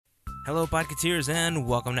Hello, Podcateers, and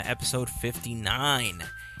welcome to episode 59.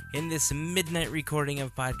 In this midnight recording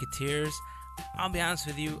of Podcateers, I'll be honest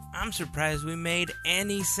with you, I'm surprised we made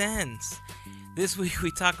any sense. This week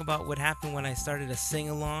we talk about what happened when I started a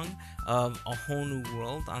sing-along of A Whole New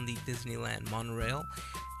World on the Disneyland monorail,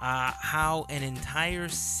 how an entire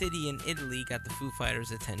city in Italy got the Foo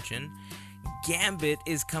Fighters' attention, Gambit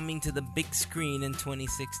is coming to the big screen in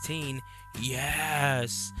 2016,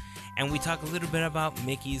 yes! And we talk a little bit about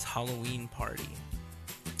Mickey's Halloween party.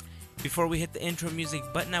 Before we hit the intro music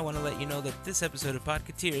button, I want to let you know that this episode of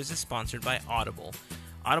Podcateers is sponsored by Audible.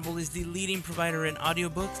 Audible is the leading provider in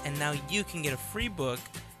audiobooks, and now you can get a free book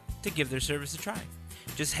to give their service a try.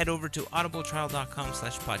 Just head over to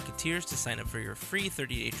audibletrial.com/podcateers to sign up for your free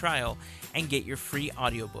 30-day trial and get your free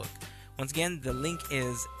audiobook. Once again, the link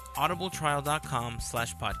is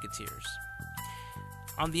audibletrial.com/podcateers.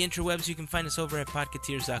 On the interwebs, you can find us over at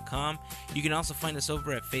podcateers.com. You can also find us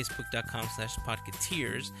over at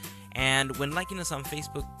facebook.com/podcateers. And when liking us on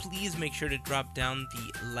Facebook, please make sure to drop down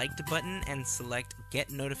the liked button and select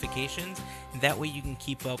get notifications. That way you can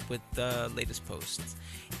keep up with the latest posts.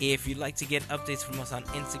 If you'd like to get updates from us on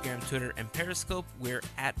Instagram, Twitter, and Periscope, we're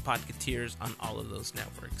at Podcateers on all of those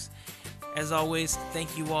networks. As always,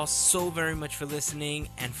 thank you all so very much for listening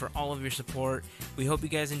and for all of your support. We hope you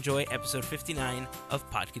guys enjoy episode 59 of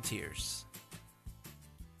Podcateers.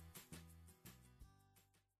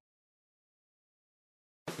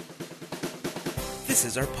 This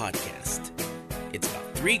is our podcast. It's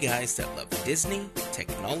about three guys that love Disney,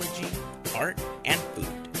 technology, art, and food.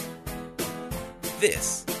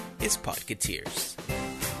 This is Podcateers.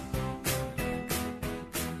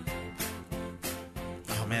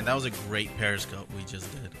 Man, that was a great Periscope we just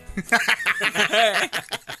did.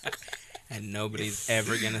 And nobody's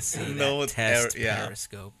ever going to see that test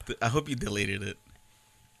Periscope. I hope you deleted it.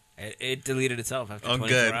 It deleted itself after 24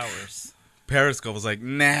 good. hours. Periscope was like,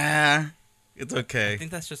 nah, it's okay. I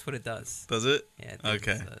think that's just what it does. Does it? Yeah, it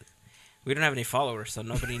okay. Does. We don't have any followers, so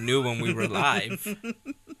nobody knew when we were live.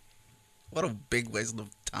 What a big waste of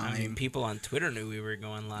time. I mean, people on Twitter knew we were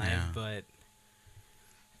going live, but...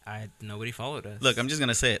 nobody followed us. Look, I'm just going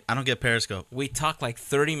to say it. I don't get Periscope. We talked like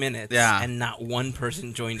 30 minutes, and not one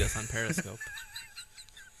person joined us on Periscope.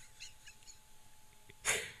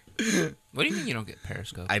 What do you mean you don't get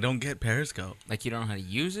Periscope? I don't get Periscope. Like you don't know how to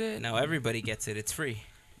use it? No, everybody gets it. It's free.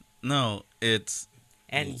 No, it's...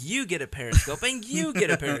 And you get a Periscope, and you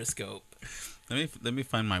get a Periscope. Let me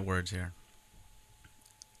find my words here.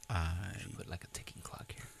 Put like a ticking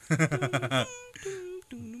clock here.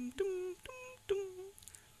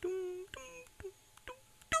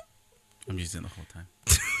 I'm using the whole time.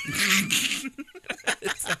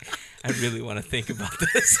 I really want to think about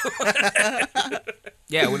this.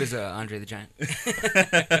 Yeah, what is Andre the Giant?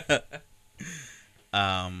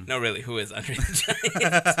 No, really, who is Andre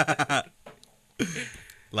the Giant?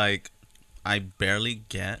 Like, I barely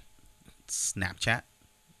get Snapchat.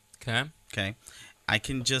 Okay. I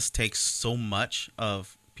can just take so much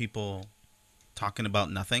of people talking about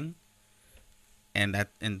nothing. And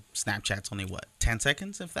Snapchat's only, 10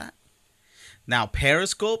 seconds, if that? Now,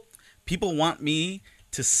 Periscope, people want me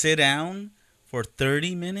to sit down for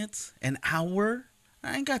 30 minutes, an hour.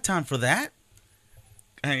 I ain't got time for that.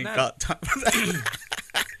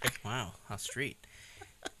 Wow, how street.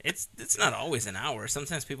 It's not always an hour.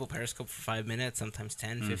 Sometimes people Periscope for 5 minutes, sometimes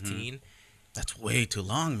 10, 15. That's way too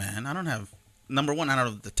long, man. Number one, I don't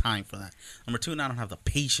have the time for that. Number two, I don't have the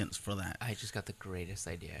patience for that. I just got the greatest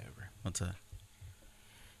idea ever. What's that?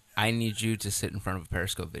 I need you to sit in front of a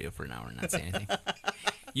Periscope video for an hour and not say anything.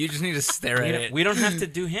 You just need to stare at it. We don't have to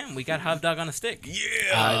do him. We got Hot Dog on a stick.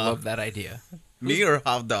 Yeah! I love that idea. Me or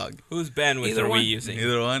Hot Dog? Whose bandwidth Either are we one. using?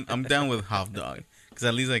 Either one. I'm down with Hot Dog. Because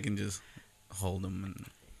at least I can just hold them and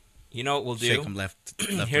you know what we'll do? shake them left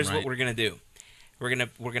Here's and right. what we're going to do. We're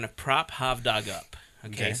gonna prop Hot Dog up,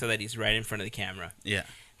 okay, so that he's right in front of the camera. Yeah.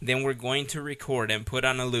 Then we're going to record and put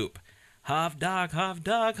on a loop. Hot Dog,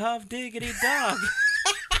 diggity dog.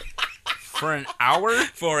 For an hour?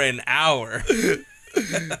 For an hour.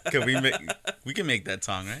 We can make that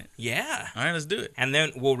song, right? Yeah. All right, let's do it. And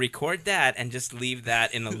then we'll record that and just leave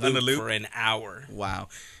that in a loop for an hour. Wow.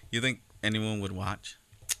 You think anyone would watch?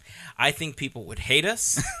 I think people would hate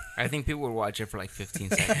us. I think people would watch it for like 15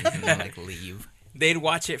 seconds and then leave. They'd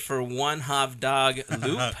watch it for one Hot Dog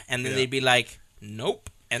loop, and then they'd be like, nope.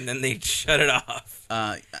 And then they'd shut it off.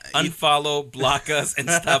 Unfollow, block us, and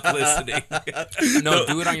stop listening. No,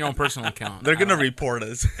 do it on your own personal account. They're going to report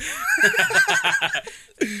us.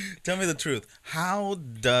 Tell me the truth. How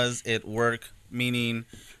does it work? Meaning,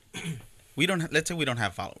 let's say we don't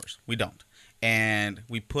have followers. We don't. And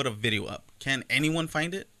we put a video up. Can anyone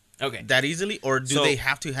find it? Okay. That easily? Or do they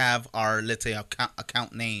have to have our, let's say,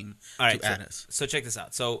 account name to add us? So check this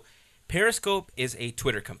out. So Periscope is a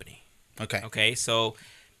Twitter company. Okay. Okay, so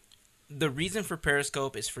the reason for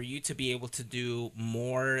Periscope is for you to be able to do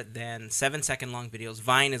more than 7-second long videos.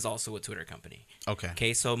 Vine is also a Twitter company.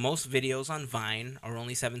 Okay, so most videos on Vine are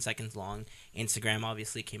only 7 seconds long. Instagram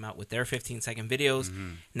obviously came out with their 15-second videos.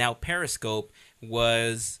 Now Periscope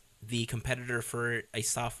was the competitor for a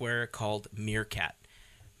software called Meerkat.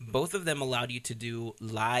 Both of them allowed you to do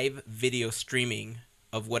live video streaming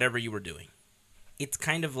of whatever you were doing. It's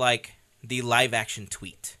kind of like the live action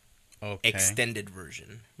tweet. Okay. Extended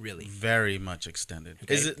version, really. Very much extended.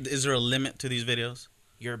 Okay. Is there a limit to these videos?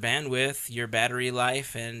 Your bandwidth, your battery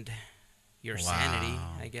life, and your sanity,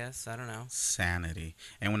 I guess. I don't know. Sanity.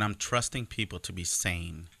 And when I'm trusting people to be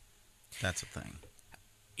sane, that's a thing.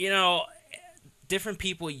 You know, different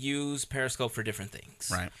people use Periscope for different things.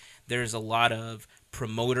 Right. There's a lot of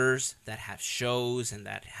promoters that have shows and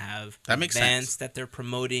that have events that they're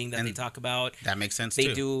promoting that they talk about. That makes sense too.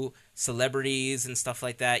 They do celebrities and stuff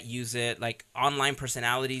like that use it. Like online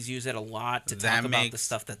personalities use it a lot to talk about the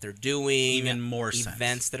stuff that they're doing. Even more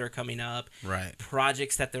events that are coming up. Right.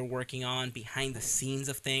 Projects that they're working on, behind the scenes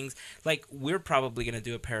of things. Like we're probably going to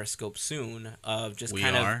do a Periscope soon of just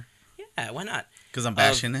kind of. Yeah, why not? Because I'm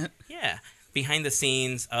bashing it. Yeah. Behind the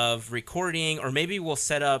scenes of recording, or maybe we'll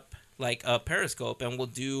set up like a Periscope and we'll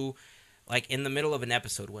do like in the middle of an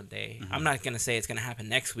episode one day. I'm not going to say it's going to happen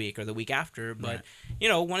next week or the week after, but you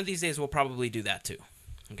know, one of these days we'll probably do that too.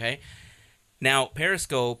 Okay. Now,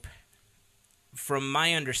 Periscope, from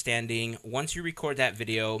my understanding, once you record that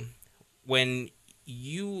video, when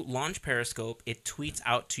you launch Periscope, it tweets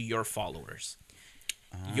out to your followers.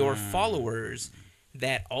 Your followers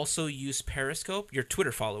that also use Periscope, your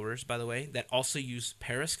Twitter followers, by the way, that also use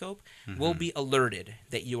Periscope, will be alerted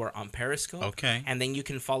that you are on Periscope. Okay. And then you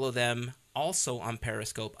can follow them also on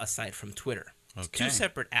Periscope aside from Twitter. It's two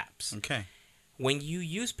separate apps. Okay. When you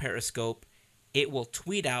use Periscope, it will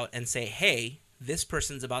tweet out and say, hey, this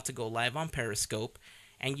person's about to go live on Periscope,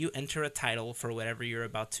 and you enter a title for whatever you're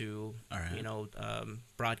about to,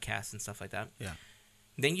 broadcast and stuff like that. Yeah.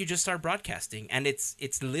 Then you just start broadcasting, and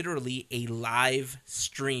it's literally a live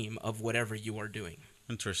stream of whatever you are doing.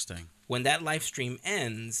 Interesting. When that live stream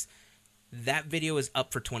ends, that video is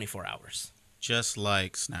up for 24 hours. Just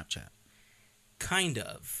like Snapchat. Kind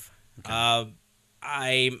of. Okay.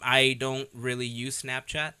 I don't really use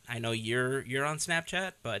Snapchat. I know you're on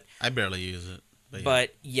Snapchat, but I barely use it.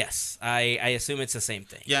 But yes, I assume it's the same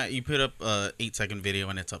thing. Yeah, you put up a 8-second video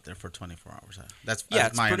and it's up there for 24 hours. That's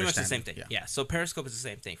it's my pretty much the same thing. Yeah, so Periscope is the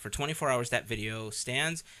same thing. For 24 hours, that video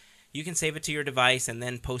stands. You can save it to your device and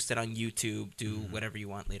then post it on YouTube, do whatever you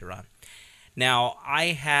want later on. Now, I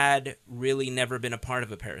had really never been a part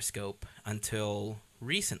of a Periscope until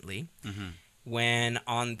recently, when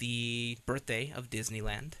on the birthday of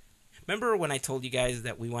Disneyland. Remember when I told you guys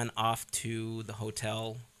that we went off to the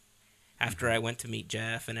hotel after I went to meet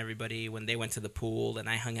Jeff and everybody, when they went to the pool, and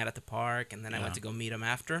I hung out at the park, and then I went to go meet them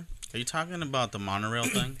after? Are you talking about the monorail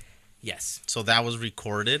thing? Yes. So that was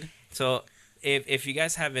recorded? So if you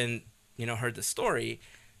guys haven't, heard the story,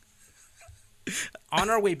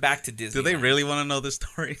 on our way back to Disneyland. Do they really want to know this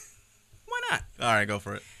story? Why not? All right, go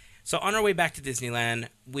for it. So on our way back to Disneyland,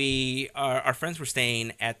 our friends were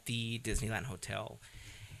staying at the Disneyland Hotel.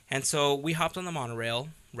 And so we hopped on the monorail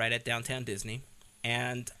right at downtown Disney,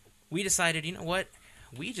 and we decided, you know what?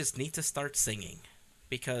 We just need to start singing,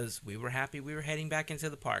 because we were happy we were heading back into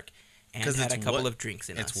the park and had a couple of drinks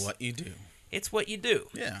in us. It's what you do. It's what you do.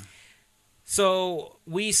 Yeah. So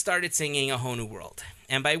we started singing A Whole New World.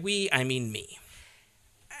 And by we, I mean me.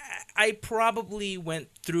 I probably went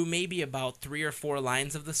through maybe about 3 or 4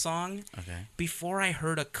 lines of the song before I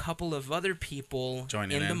heard a couple of other people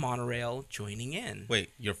in the monorail joining in.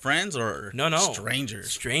 Wait, your friends or no,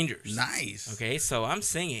 strangers? Strangers. Nice. Okay, so I'm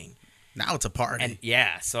singing. Now it's a party. And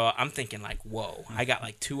yeah, so I'm thinking like, whoa, I got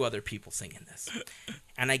like 2 other people singing this.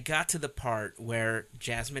 And I got to the part where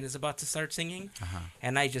Jasmine is about to start singing,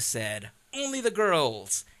 and I just said, only the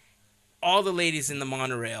girls. All the ladies in the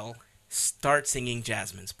monorail start singing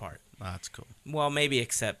Jasmine's part. Oh, that's cool. Well, maybe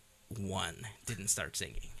except one didn't start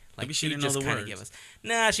singing. Like, maybe she didn't know the words.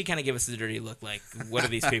 She kind of gave us a dirty look like, what are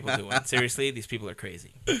these people doing? Seriously? These people are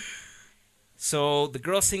crazy. So the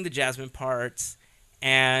girls sing the Jasmine parts,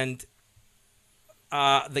 and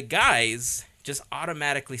the guys just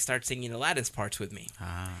automatically start singing Aladdin's parts with me.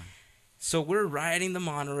 So we're riding the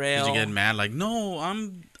monorail. Did you get mad? Like, no,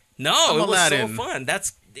 I'm it Aladdin. Was so fun.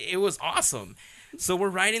 It was awesome. So we're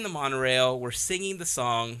riding the monorail. We're singing the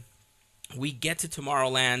song. We get to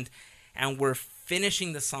Tomorrowland, and we're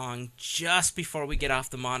finishing the song just before we get off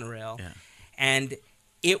the monorail. Yeah. And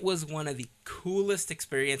it was one of the coolest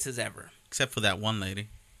experiences ever. Except for that one lady.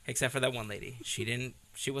 Except for that one lady. She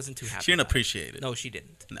wasn't too happy. She didn't appreciate it. No, she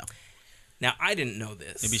didn't. No. Now, I didn't know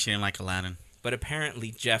this. Maybe she didn't like Aladdin. But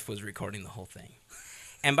apparently Jeff was recording the whole thing.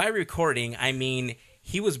 And by recording, I mean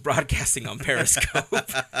he was broadcasting on Periscope.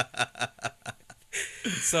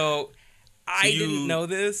 So I didn't know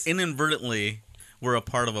this. Inadvertently were a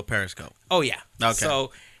part of a Periscope. Oh, yeah. Okay.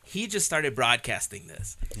 So he just started broadcasting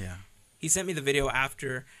this. Yeah. He sent me the video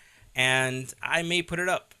after, and I may put it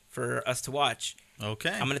up for us to watch.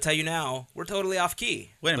 Okay. I'm going to tell you now, we're totally off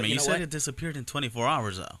key. Wait a minute, you said what? it disappeared in 24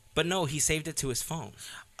 hours, though. But no, he saved it to his phone.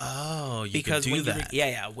 Oh, you because can do when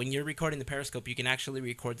that. when you're recording the Periscope, you can actually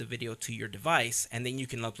record the video to your device, and then you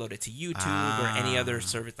can upload it to YouTube or any other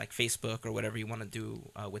service like Facebook or whatever you want to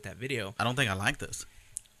do with that video. I don't think I like this.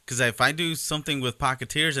 Because if I do something with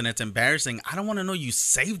Pocketeers and it's embarrassing, I don't want to know you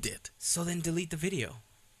saved it. So then delete the video.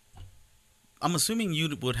 I'm assuming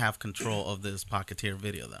you would have control of this Pocketeer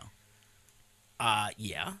video, though.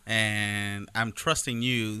 Yeah. And I'm trusting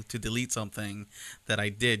you to delete something that I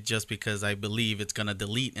did just because I believe it's going to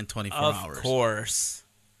delete in 24 hours. Of course.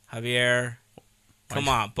 Javier, come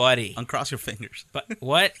on, buddy. Uncross your fingers. But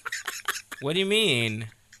what? What do you mean?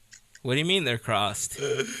 What do you mean they're crossed?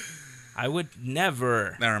 I would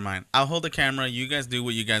never. Never mind. I'll hold the camera. You guys do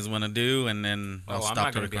what you guys want to do, and then I'll stop I'm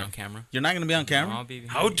not the going to be recording. on camera. You're not going to be on camera? No, I'll be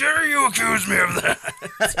How dare you accuse me of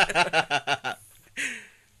that?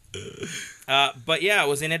 But yeah, I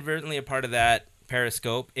was inadvertently a part of that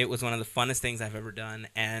Periscope. It was one of the funnest things I've ever done,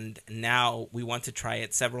 and now we want to try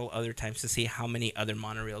it several other times to see how many other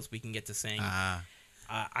monorails we can get to sing.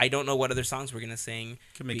 I don't know what other songs we're going to sing.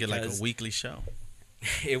 Could make it like a weekly show.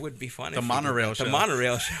 It would be fun. The monorail show. The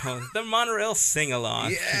monorail show. The monorail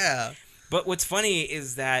sing-along. Yeah. But what's funny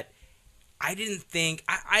is that I didn't think...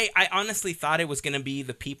 I honestly thought it was going to be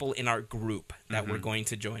the people in our group that were going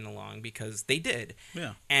to join along, because they did.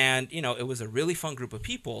 Yeah. And, it was a really fun group of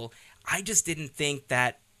people. I just didn't think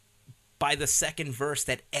that by the second verse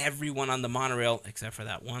that everyone on the monorail, except for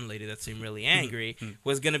that one lady that seemed really angry,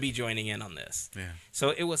 was going to be joining in on this. Yeah. So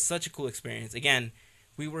it was such a cool experience. Again,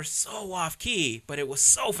 we were so off-key, but it was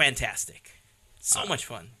so fantastic. So much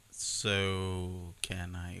fun. So,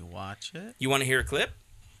 can I watch it? You want to hear a clip?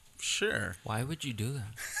 Sure. Why would you do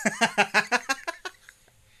that?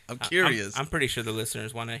 I'm curious. I'm pretty sure the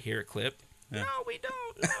listeners want to hear a clip. Yeah. No, we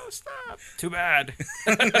don't. No, stop. Too bad.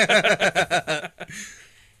 I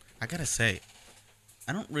gotta say,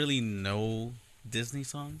 I don't really know Disney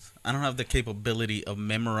songs. I don't have the capability of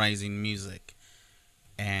memorizing music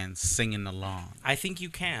and singing along. I think you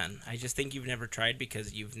can. I just think you've never tried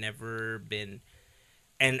because you've never been...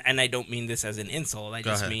 And I don't mean this as an insult. I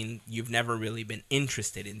just mean you've never really been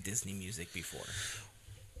interested in Disney music before.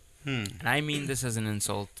 And I mean this as an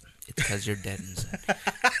insult. It's because you're dead inside.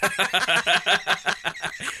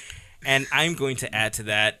 And I'm going to add to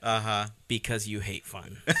that because you hate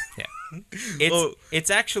fun. Yeah.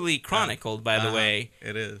 It's actually chronicled, by the way.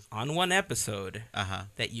 It is. On one episode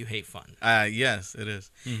that you hate fun. Yes, it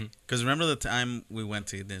is. Because remember the time we went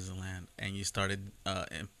to Disneyland and you started...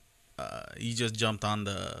 you just jumped on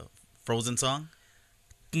the Frozen song?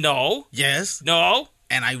 No. Yes. No.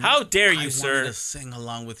 And How dare you, sir? I wanted to sing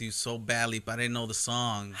along with you so badly, but I didn't know the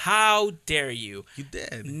song. How dare you? You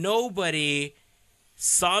did. Nobody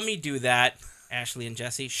saw me do that. Ashley and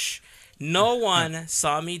Jesse, shh. No one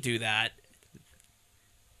saw me do that.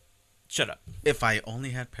 Shut up. If I only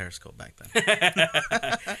had Periscope back then.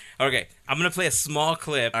 Okay, I'm going to play a small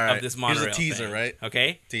clip of this monorail Here's a teaser, thing. right?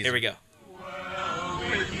 Okay, Teaser. Here we go.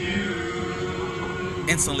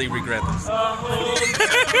 Instantly regret this.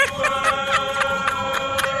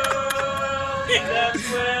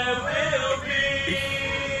 That's where we'll be.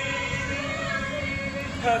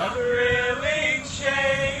 A thrilling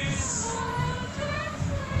chase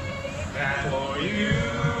for you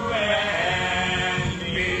and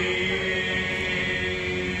me.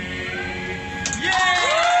 Yeah!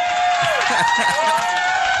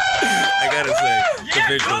 I gotta say, the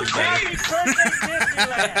visual is better. Perfect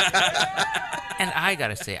Disneyland. And I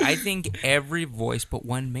gotta say, I think every voice but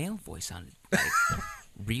one male voice sounded like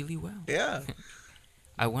really well. Yeah.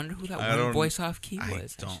 I wonder who that one voice off key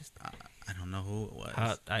was. I don't know who it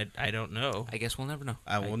was. I don't know. I guess we'll never know.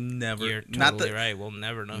 I will never. You're totally right. We'll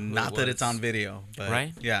never know who Not it that was. it's on video, but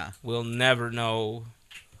Right? Yeah. We'll never know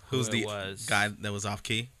Who's who the it was. guy that was off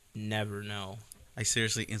key? Never know. I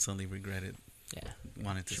seriously instantly regretted. Yeah.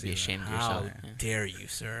 Wanted to Should see be that. ashamed of How yourself. Yeah. dare you,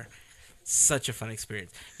 sir? Such a fun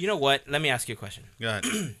experience. You know what? Let me ask you a question. Go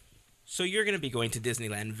ahead. So you're going to be going to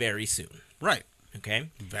Disneyland very soon. Right. Okay?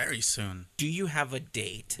 Very soon. Do you have a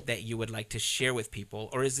date that you would like to share with people,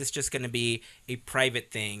 or is this just going to be a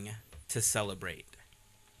private thing to celebrate?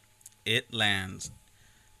 It lands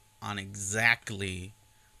on exactly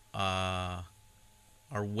our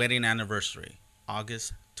wedding anniversary,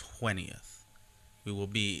 August 20th. We will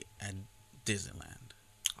be at Disneyland.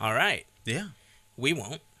 All right. Yeah. We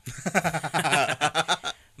won't.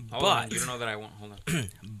 Hold on. You don't know that I won't. Hold on.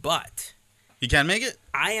 But You can't make it?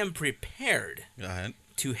 I am prepared Go ahead.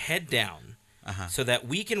 to head down Uh-huh. so that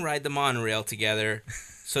we can ride the monorail together,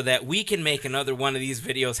 so that we can make another one of these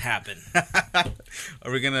videos happen.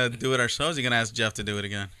 Are we going to do it ourselves? You're going to ask Jeff to do it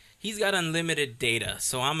again? He's got unlimited data,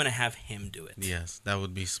 so I'm going to have him do it. Yes, that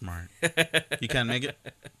would be smart. You can't make it?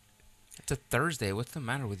 It's a Thursday. What's the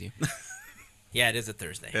matter with you? Yeah, it is a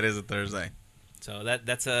Thursday. It is a Thursday. So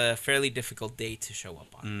that's a fairly difficult day to show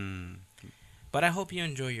up on. But I hope you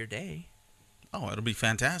enjoy your day. Oh, it'll be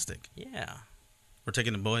fantastic. Yeah. We're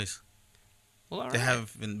taking the boys. Well, all They right.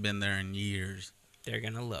 haven't been there in years. They're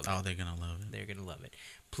going to love it. Oh, they're going to love it. They're going to love it.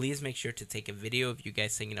 Please make sure to take a video of you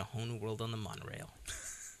guys singing A Whole New World on the monorail.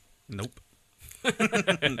 Nope.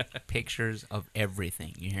 Pictures of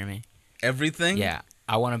everything. You hear me? Everything? Yeah.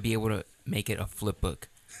 I want to be able to make it a flip book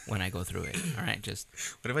when I go through it. All right.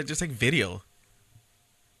 What if I just take video?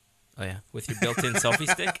 Oh, yeah. With your built-in selfie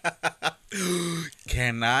stick?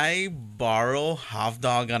 Can I borrow Half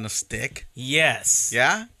Dog on a stick? Yes.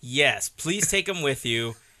 Yeah? Yes. Please take him with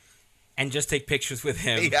you and just take pictures with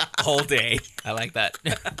him Yeah. all day. I like that.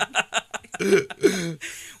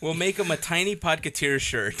 We'll make him a tiny Podcateer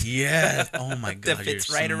shirt Yes. Oh, my God. that fits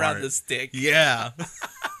you're right around smart. the stick. Yeah.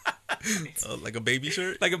 Oh, like a baby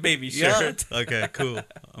shirt? Like a baby Yeah. shirt. Okay, cool.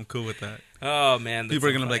 I'm cool with that. Oh, man. that's People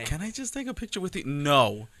are so going to be like, funny. can I just take a picture with you?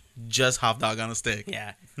 No. Just Half Dog on a stick.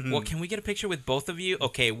 Yeah. Well, can we get a picture with both of you?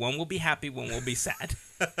 Okay, one will be happy, one will be sad.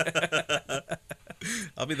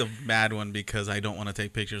 I'll be the mad one because I don't want to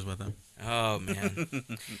take pictures with him. Oh, man.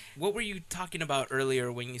 What were you talking about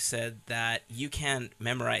earlier when you said that you can't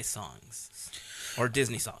memorize songs or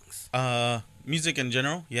Disney songs? Music in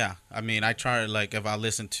general, yeah. I mean, I try, like, if I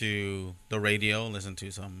listen to the radio, listen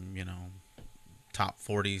to some, top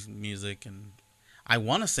 40 music, and I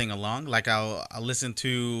want to sing along. Like, I'll listen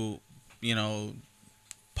to,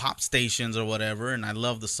 pop stations or whatever, and I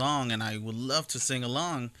love the song, and I would love to sing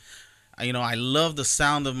along. I love the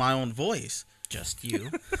sound of my own voice. Just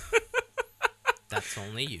you. That's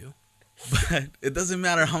only you. But it doesn't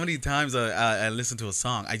matter how many times I listen to a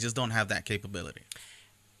song. I just don't have that capability.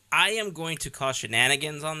 I am going to call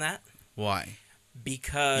shenanigans on that Why?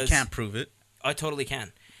 because You can't prove it. I totally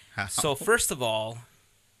can. How? So first of all,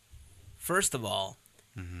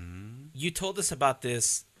 Mm-hmm. you told us about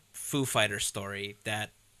this Foo Fighters story that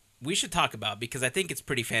we should talk about because I think it's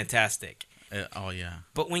pretty fantastic. Oh, yeah.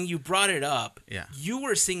 But when you brought it up, Yeah. you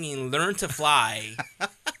were singing "Learn to Fly"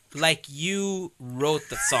 like you wrote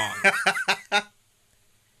the song.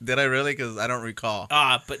 Did I really? Because I don't recall.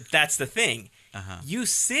 But that's the thing. Uh-huh. You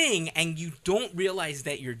sing and you don't realize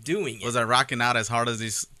that you're doing it. Was I rocking out as hard as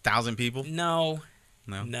these 1,000 people? No.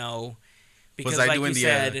 No. Because Was I like doing you the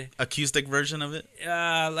said, acoustic version of it?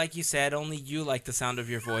 like you said, only you like the sound of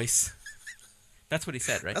your voice. That's what he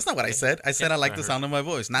said, right? That's not what I said. I said I like the sound of my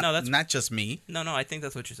voice. Not, No, that's- not just me. No, I think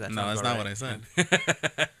that's what you said. No, Sounds that's not about what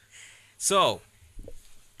I said. So,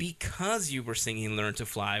 because you were singing "Learn to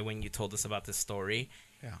Fly" when you told us about this story,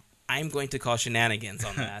 Yeah. I'm going to call shenanigans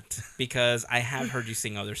on that because I have heard you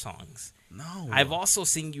sing other songs. No. I've also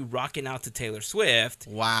seen you rocking out to Taylor Swift,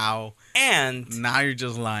 Wow. and Now you're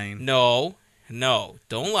just lying. no,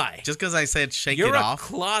 don't lie. Just because I said shake You're it a off.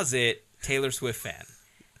 closet Taylor Swift fan.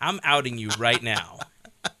 I'm outing you right now.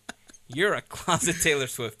 You're a closet Taylor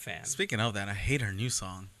Swift fan. Speaking of that, I hate her new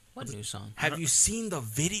song. What new song? Have you seen the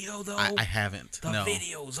video though? I haven't. The No.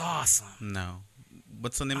 video's awesome. No.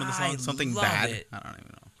 What's the name of the I song? Something love bad? it. I don't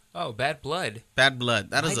even know. Oh, Bad Blood. Bad Blood.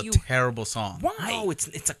 That Why is do a you- terrible song. Why? No,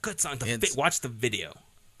 it's a good song. It's- Watch the video.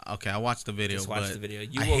 Okay, I watched the video, Just watch but the video.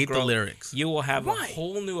 I hate the lyrics. You will have Why? a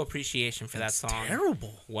whole new appreciation for that It's song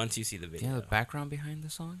terrible. once you see the Do you video. know the background behind the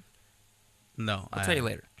song? No. I'll tell you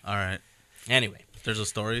later. All right. Anyway, There's a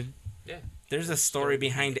story. Yeah. there's a story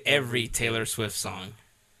behind every Taylor Swift song.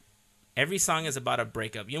 Every song is about a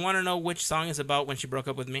breakup. You want to know which song is about when she broke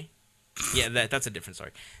up with me? Yeah, that's a different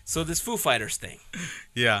story. So this Foo Fighters thing.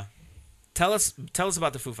 Yeah. Tell us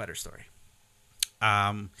about the Foo Fighters story.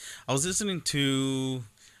 I was listening to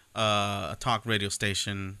a talk radio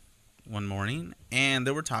station one morning, and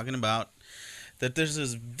they were talking about that there's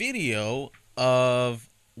this video of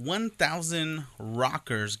 1,000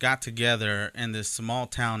 rockers got together in this small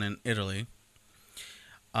town in Italy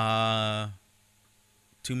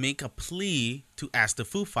to make a plea to ask the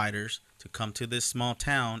Foo Fighters to come to this small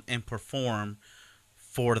town and perform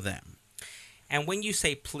for them. And when you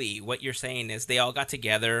say plea, what you're saying is they all got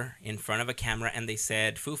together in front of a camera and they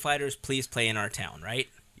said, Foo Fighters, please play in our town, right?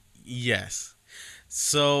 Yes.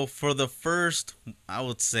 So for the first, I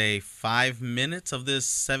would say, 5 minutes of this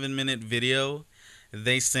 7-minute video,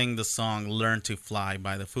 they sing the song Learn to Fly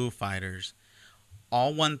by the Foo Fighters.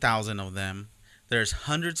 All 1,000 of them. There's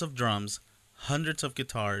hundreds of drums, hundreds of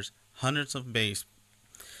guitars, hundreds of bass,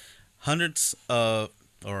 hundreds of,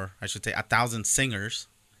 or I should say 1,000 singers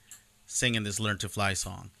singing this Learn to Fly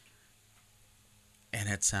song. And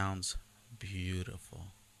it sounds beautiful.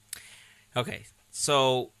 Okay,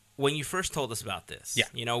 so when you first told us about this, Yeah.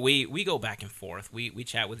 you know, we go back and forth. We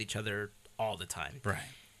chat with each other all the time. Right.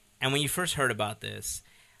 And when you first heard about this,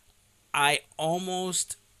 I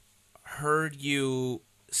almost heard you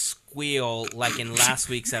squeal like in last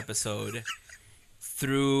week's episode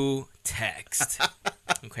through text.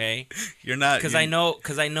 Okay? You're not, Because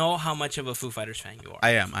I know how much of a Foo Fighters fan you are.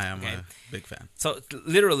 I am Okay. a big fan. So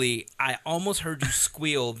literally, I almost heard you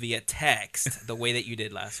squeal via text the way that you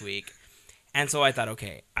did last week. And so I thought,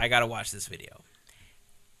 okay, I got to watch this video.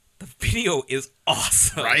 The video is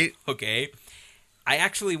awesome. Right? Okay. I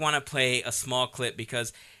actually want to play a small clip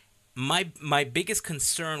because my biggest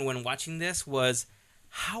concern when watching this was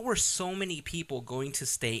how are so many people going to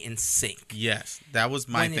stay in sync? Yes, that was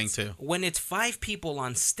my thing too. When it's 5 people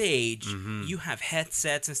on stage, you have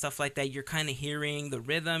headsets and stuff like that. You're kind of hearing the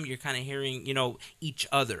rhythm. You're kind of hearing, you know, each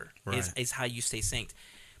other is how you stay synced.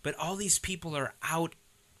 But all these people are out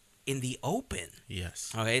in the open.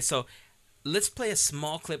 Yes. Okay, so let's play a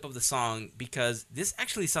small clip of the song because this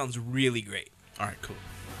actually sounds really great. All right, cool.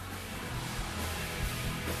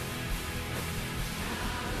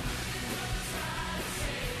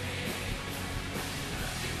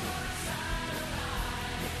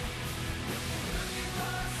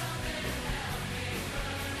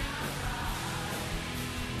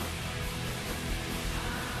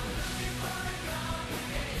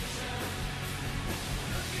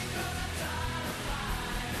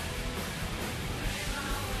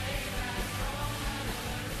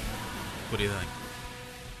 What do you think?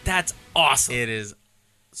 That's awesome. It is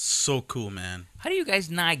so cool, man. How do you guys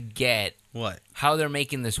not get What? how they're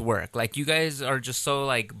making this work? Like, you guys are just so,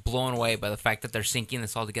 like, blown away by the fact that they're syncing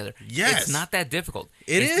this all together. Yes. It's not that difficult.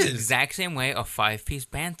 It it's is. the exact same way a 5-piece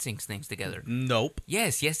band syncs things together. Nope.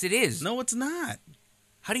 Yes, it is. No, it's not.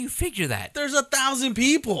 How do you figure that? There's 1,000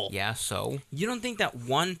 people. Yeah, so You don't think that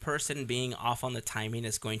one person being off on the timing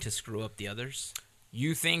is going to screw up the others?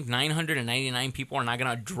 you think 999 people are not going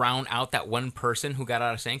to drown out that one person who got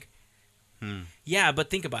out of sync? Yeah, but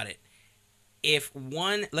think about it. If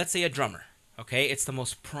one, let's say a drummer, okay, it's the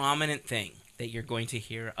most prominent thing that you're going to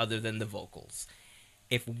hear other than the vocals.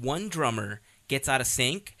 If one drummer gets out of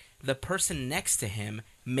sync, the person next to him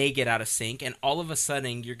may get out of sync, and all of a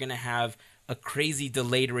sudden you're going to have a crazy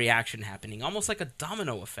delayed reaction happening, almost like a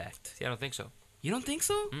domino effect. See, I don't think so. You don't think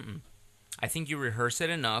so? I think you rehearse it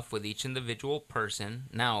enough with each individual person.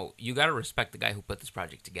 Now, you got to respect the guy who put this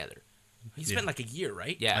project together. He spent like a year,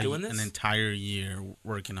 right? Yeah. Doing this? An entire year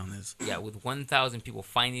working on this. Yeah, with 1,000 people,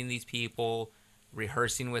 finding these people,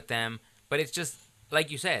 rehearsing with them. But it's just,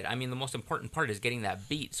 like you said, I mean, the most important part is getting that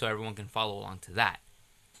beat so everyone can follow along to that.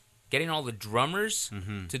 Getting all the drummers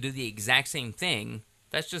to do the exact same thing,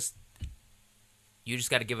 that's just, you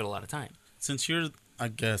just got to give it a lot of time. Since you're, I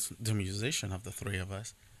guess, the musician of the three of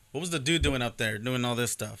us, what was the dude doing up there, doing all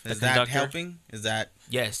this stuff? Is that conductor? helping? Is that...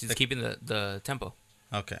 Yes, it's keeping the tempo.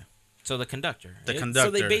 Okay. So the conductor. The So conductor.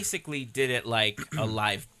 they basically did it like a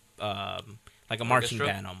live, like a marching Orchestra?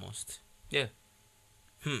 band almost. Yeah,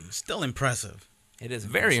 Still impressive. It is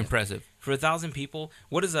very impressive. For 1,000 people.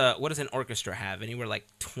 What does an orchestra have? Anywhere like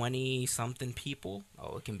 20 something people?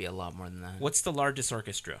 Oh, it can be a lot more than that. What's the largest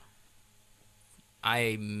orchestra?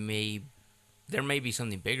 There may be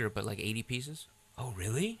something bigger, but like 80 pieces. Oh,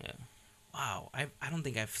 really? Yeah. Wow. I don't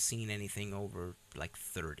think I've seen anything over like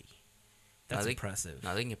 30. That's No, they- impressive.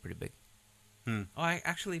 No, they can get pretty big. Oh,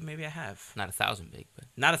 maybe I have. Not 1,000 big, but.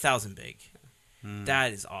 Not 1,000 big.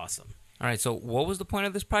 That is awesome. All right, so what was the point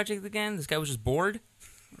of this project again? This guy was just bored?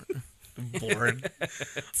 Bored.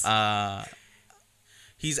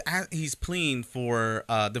 He's pleading for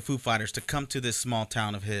the Foo Fighters to come to this small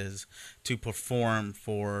town of his to perform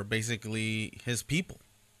for basically his people.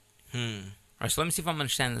 All right, so let me see if I'm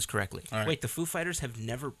understanding this correctly. All right. Wait, the Foo Fighters have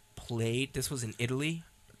never played? This was in Italy?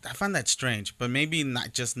 I find that strange, but maybe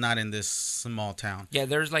not in this small town. Yeah,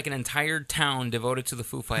 there's like an entire town devoted to the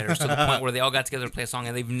Foo Fighters to the point where they all got together to play a song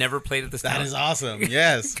and they've never played at this town. That is awesome.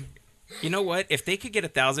 Yes. You know what? If they could get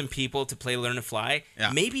 1,000 people to play Learn to Fly,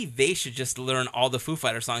 maybe they should just learn all the Foo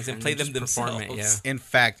Fighter songs and play them themselves. In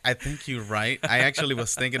fact, I think you're right. I actually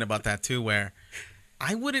was thinking about that too, where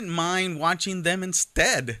I wouldn't mind watching them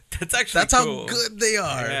instead. That's cool. How good they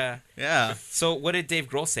are. Yeah. So what did Dave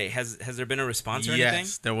Grohl say? Has there been a response or anything?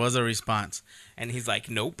 Yes, there was a response. And he's like,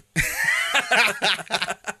 nope.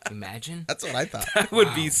 Imagine. That's what I thought. That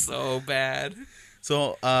would be so bad.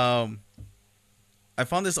 So, I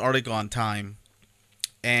found this article on Time,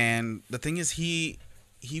 and the thing is, he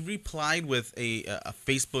replied with a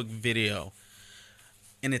Facebook video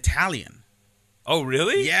in Italian. Oh,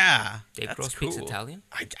 really? Yeah. Dave Grohl speaks Italian?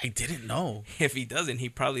 I didn't know. If he doesn't, he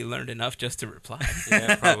probably learned enough just to reply.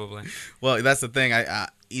 Yeah, probably. Well, that's the thing.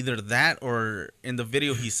 Either that or in the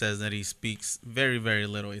video he says that he speaks very, very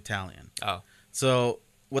little Italian. Oh. So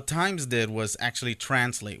what Times did was actually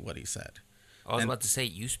translate what he said. I was about to say,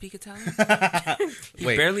 you speak Italian? He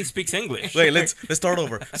barely speaks English. Wait, let's start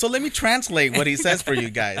over. So let me translate what he says for you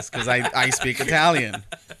guys, because I speak Italian.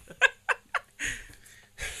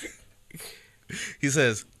 He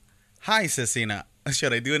says, "Hi, Cecina."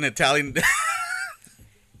 Should I do an Italian?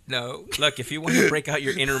 No. Look, if you want to break out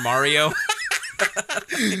your inner Mario,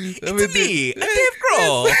 it's me, Dave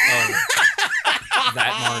Grohl.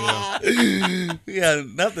 That Mario. Yeah,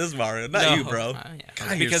 not this Mario. Not you, bro. Yeah.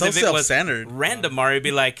 God, you're so self-centered. Random Mario would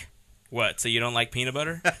be like, what? So you don't like peanut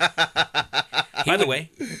butter? By the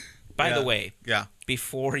way, yeah.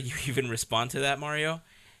 Before you even respond to that, Mario,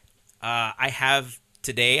 I have...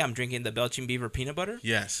 Today, I'm drinking the Belching Beaver peanut butter.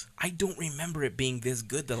 Yes. I don't remember it being this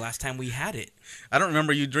good the last time we had it. I don't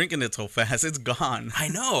remember you drinking it so fast. It's gone. I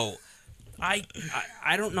know. I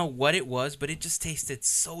don't know what it was, but it just tasted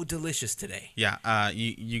so delicious today. Yeah.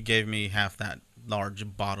 You gave me half that large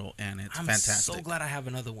bottle, and it's fantastic. I'm so glad I have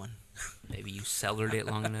another one. Maybe you cellared it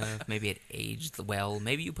long enough. Maybe it aged well.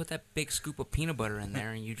 Maybe you put that big scoop of peanut butter in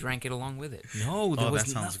there and you drank it along with it. No, there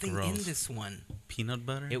was nothing in this one. Peanut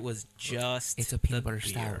butter? It was just It's a peanut butter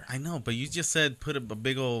stout. I know, but you just said put a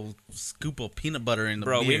big old scoop of peanut butter in the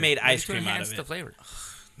beer. Bro, we made ice cream out of it. The flavor.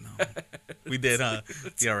 No. We did, huh?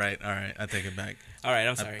 Yeah, all right. I take it back. All right,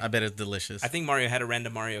 I'm sorry. I bet it's delicious. I think Mario had a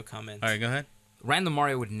random Mario comment. All right, go ahead. Random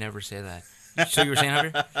Mario would never say that. So you were saying,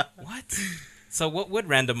 Javier? What? So what would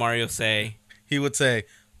Random Mario say? He would say,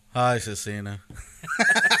 "Hi, Cecina."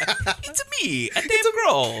 It's me, Dave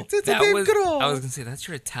Grohl. It's Dave Grohl. I was going to say, that's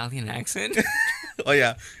your Italian accent? Oh,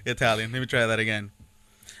 yeah, Italian. Let me try that again.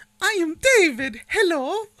 "I am David.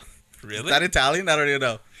 Hello." Really? Is that Italian? I don't even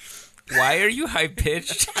know. Why are you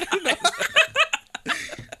high-pitched? I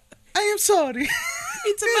am sorry.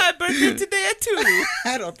 It's my birthday today, too.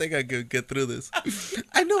 I don't think I could get through this.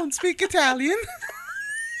 I don't speak Italian.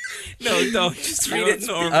 No, don't. Just read it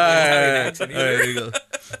normal. All right, here you go.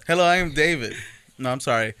 "Hello, I am David." No, I'm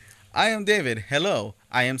sorry. "I am David. Hello.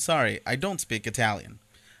 I am sorry. I don't speak Italian.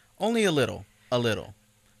 Only a little. A little.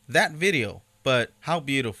 That video, but how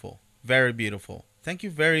beautiful. Very beautiful. Thank you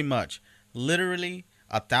very much. Literally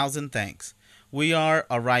 1,000 thanks. We are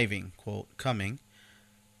arriving, quote, coming.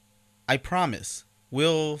 I promise.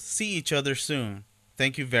 We'll see each other soon.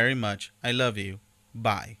 Thank you very much. I love you.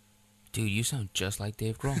 Bye." Dude, you sound just like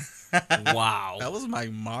Dave Grohl. Wow. That was my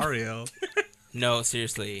Mario. No,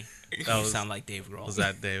 seriously. You sound like Dave Grohl. Was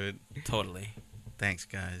that David? Totally. Thanks,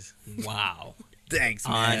 guys. Wow. Thanks,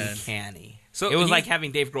 man. Uncanny. So it was like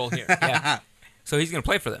having Dave Grohl here. Yeah. So he's going to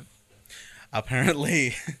play for them.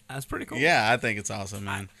 Apparently. That's pretty cool. Yeah, I think it's awesome,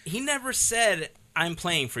 man. He never said, "I'm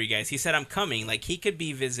playing for you guys." He said, "I'm coming." Like, he could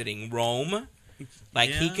be visiting Rome. Like,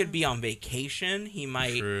 he could be on vacation. He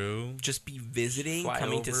might just be visiting,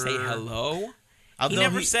 coming to say hello. Although he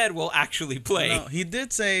never said, "We'll actually play." No, he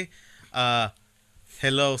did say, "Hello,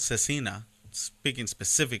 Cecina," speaking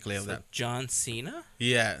specifically of that. John Cena?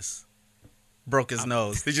 Yes. Broke his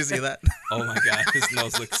nose. Did you see that? Oh, my God. His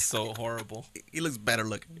nose looks so horrible. He looks better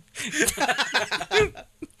looking. I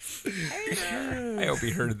hope he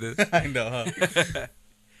heard this. I know, huh?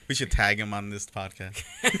 We should tag him on this podcast.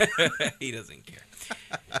 He doesn't care.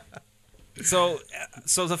 So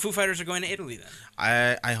the Foo Fighters are going to Italy then?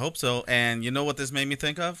 I hope so. And you know what this made me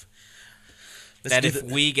think of?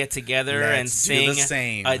 We get together and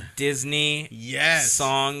sing a Disney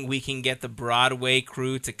song, we can get the Broadway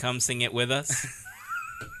crew to come sing it with us.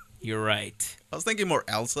 You're right. I was thinking more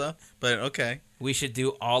Elsa, but okay. We should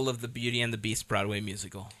do all of the Beauty and the Beast Broadway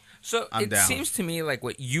musical. So it seems to me like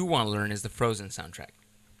what you want to learn is the Frozen soundtrack.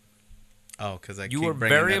 Oh, because I keep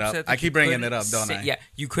bringing it up. I keep bringing it up, don't I? Yeah,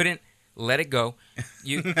 you couldn't let it go.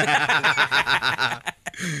 You Look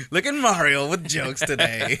at Mario with jokes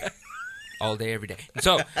today. all day, every day.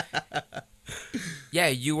 So Yeah,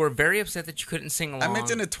 you were very upset that you couldn't sing along. I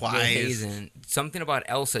mentioned it twice. with Hazen. Something about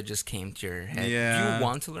Elsa just came to your head. Yeah. Do you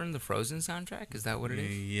want to learn the Frozen soundtrack? Is that what it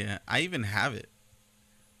is? Yeah, I even have it.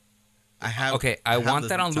 I have. Okay, I have want the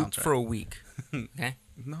that on loop soundtrack. for a week. Okay?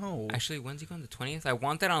 No. Actually, when's he going? The 20th? I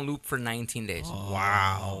want that on loop for 19 days.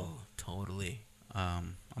 Wow. Totally.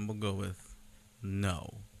 I'm gonna go with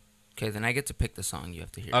no. Okay, then I get to pick the song you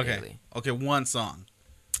have to hear Okay. daily. Okay, one song.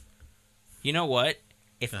 You know what?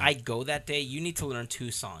 If Yeah. I go that day, you need to learn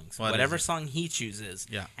 2 songs. What Whatever is it? song he chooses.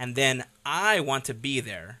 Yeah. And then I want to be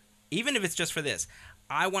there, even if it's just for this.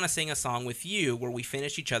 I want to sing a song with you where we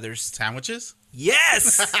finish each other's. Sandwiches?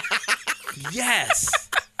 Yes! Yes!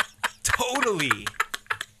 Totally!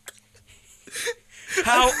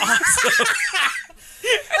 How awesome!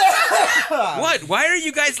 What? Why are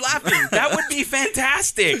you guys laughing? That would be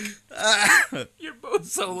fantastic! You're both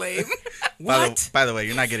so lame. What? By the way,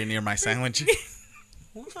 you're not getting near my sandwich.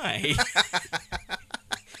 Why? I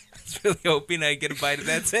was really hoping I'd get a bite of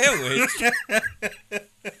that sandwich.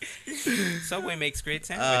 Subway makes great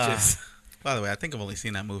sandwiches. By the way, I think I've only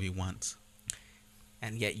seen that movie once.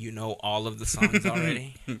 And yet you know all of the songs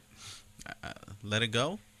already. Let It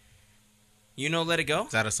Go? You know Let It Go?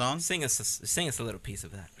 Is that a song? Sing us a little piece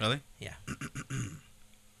of that. Really? Yeah.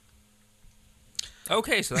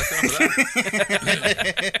 Okay, so that's enough of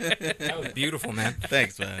that. That was beautiful, man.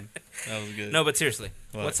 Thanks, man. That was good. No, but seriously.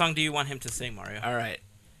 What? What song do you want him to sing, Mario? All right.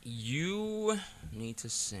 You need to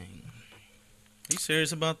sing. Are you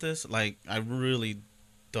serious about this? Like, I really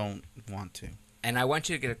don't want to. And I want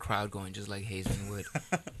you to get a crowd going just like Hazen would.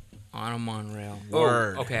 On a monorail.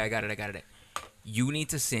 Word. Oh, okay, I got it. You need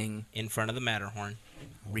to sing In Front of the Matterhorn.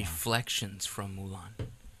 Reflections from Mulan.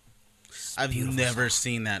 It's a I've beautiful never song.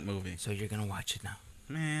 seen that movie. So you're going to watch it now.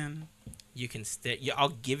 Man. You can I'll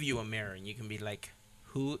give you a mirror and you can be like,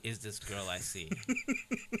 who is this girl I see?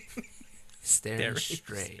 Staring Staring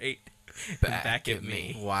straight back at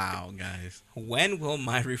me. Wow, guys. When will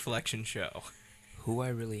my reflection show? Who I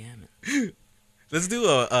really am. Let's do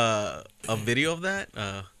a video of that.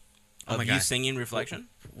 Oh Of my you God. singing Reflection?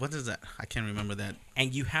 What is that? I can't remember that.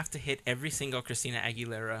 And you have to hit every single Christina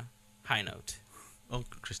Aguilera high note. Oh,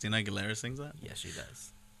 Christina Aguilera sings that? Yes, she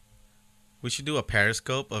does. We should do a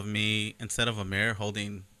periscope of me, instead of a mirror,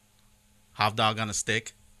 holding hot dog on a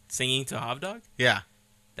stick. Singing to Hobdog? Yeah.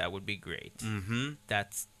 That would be great. Mm-hmm.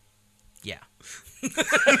 That's, yeah.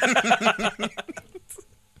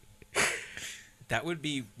 That would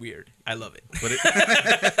be weird. I love it. But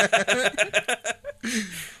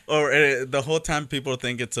or the whole time people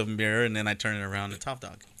think it's a mirror, and then I turn it around, it's hot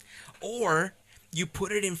dog. Or you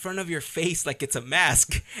put it in front of your face like it's a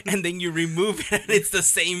mask, and then you remove it and it's the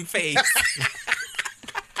same face.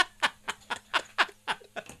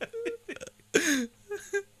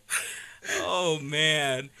 Oh,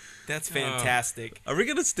 man. That's fantastic. Are we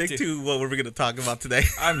going to stick to what we're going to talk about today?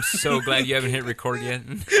 I'm so glad you haven't hit record yet.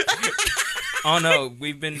 Oh, no.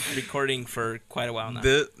 We've been recording for quite a while now.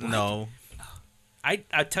 No. I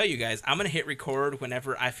tell you guys, I'm going to hit record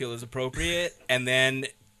whenever I feel is appropriate, and then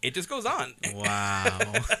it just goes on. Wow.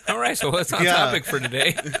 All right, so what's on Yeah. topic for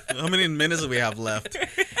today? How many minutes do we have left?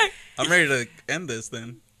 I'm ready to end this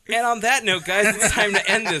then. And on that note, guys, it's time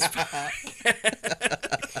to end this.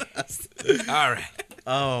 All right.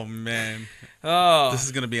 Oh, man. Oh, This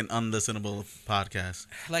is going to be an unlistenable podcast.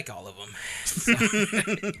 like all of them.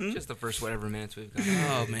 Just the first whatever minutes we've got.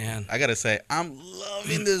 Oh, man. I got to say, I'm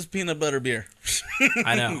loving this peanut butter beer.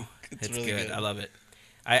 I know. It's really good. good. I love it.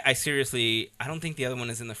 I seriously, I don't think the other one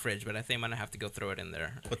is in the fridge, but I think I'm going to have to go throw it in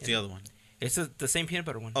there. What's the other one? It's the same peanut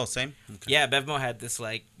butter one. Oh, same? Okay. Yeah, Bevmo had this,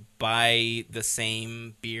 like, buy the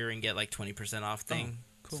same beer and get, like, 20% off thing.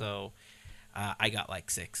 cool. So, I got, like,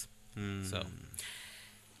 6. Mm. So, all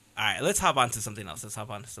right, let's hop on to something else.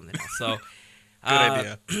 So, Good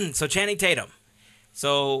idea. So, Channing Tatum.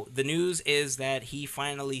 So, the news is that he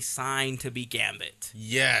finally signed to be Gambit.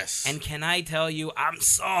 Yes. And can I tell you, I'm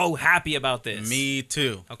so happy about this. Me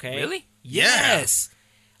too. Okay? Really? Yes.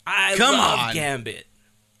 I Come love on. Gambit.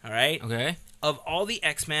 All right? Okay. Of all the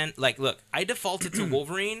X-Men, like, look, I defaulted to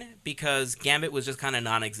Wolverine because Gambit was just kind of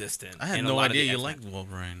non-existent. I had in a no lot of idea the you X-Men. liked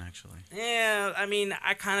Wolverine, actually. Yeah, I mean,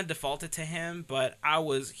 I kind of defaulted to him, but I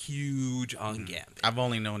was huge on Gambit. I've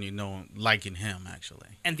only known liking him, actually.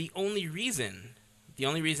 And the only reason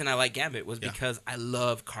I like Gambit was Yeah. because I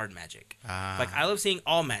love card magic. Ah. Like, I love seeing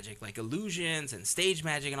all magic, like illusions and stage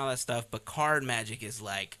magic and all that stuff, but card magic is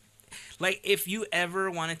like, if you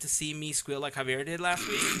ever wanted to see me squeal like Javier did last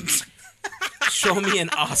week, show me an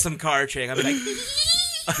awesome card trick. I'd be like,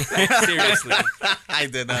 seriously. I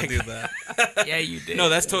did not do that. Yeah, you did. No,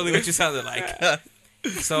 that's totally what you sounded like.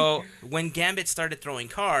 So when Gambit started throwing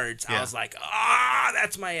cards, I Yeah. was like,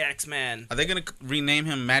 that's my X-Man. Are they gonna rename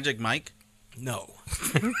him Magic Mike? No.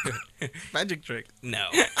 Magic Trick. No.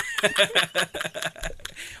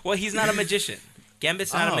 Well, he's not a magician.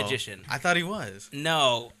 Gambit's not a magician. I thought he was.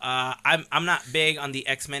 No, I'm not big on the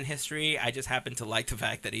X-Men history. I just happen to like the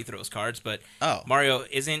fact that he throws cards. But Mario,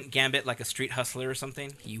 isn't Gambit like a street hustler or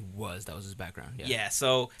something? That was his background. Yeah. Yeah,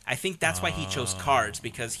 so I think that's why he chose cards,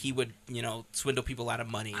 because he would, swindle people out of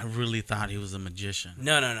money. I really thought he was a magician.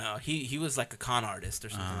 No. He was like a con artist or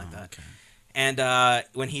something like that. Okay. And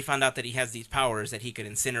when he found out that he has these powers that he could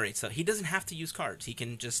incinerate, so he doesn't have to use cards. He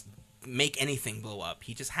can just make anything blow up.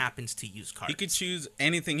 He just happens to use cards. He could choose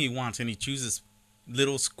anything he wants, and he chooses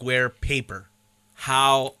little square paper.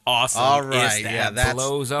 How awesome All right, is that? yeah, that's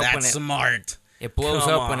when smart. It blows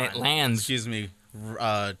Come up when it on. lands. Excuse me,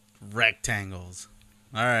 rectangles.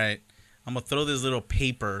 All right, I'm gonna throw this little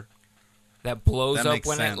paper. That blows That up makes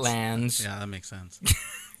when sense. it lands. Yeah, that makes sense.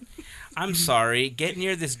 I'm sorry. Get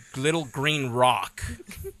near this little green rock.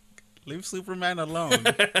 Leave Superman alone.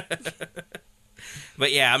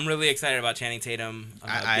 But yeah, I'm really excited about Channing Tatum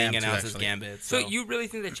I being am too, announced as actually. Gambit. So you really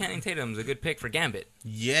think that Channing Tatum's a good pick for Gambit?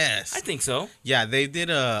 Yes. I think so. Yeah, they did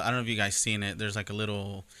I don't know if you guys seen it. There's like a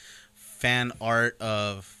little fan art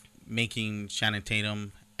of making Channing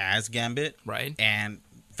Tatum as Gambit. Right. And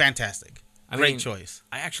fantastic. I Great mean, choice.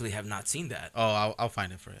 I actually have not seen that. Oh, I'll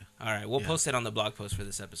find it for you. All right, we'll post it on the blog post for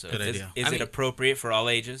this episode. Good idea. Is it appropriate for all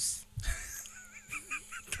ages?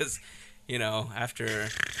 Because, after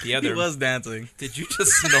the other... He was dancing. Did you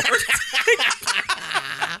just snort?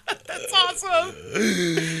 That's awesome.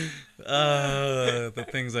 The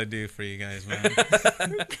things I do for you guys, man.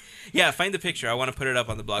 Yeah, find the picture. I want to put it up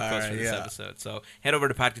on the blog post for this yeah. episode. So head over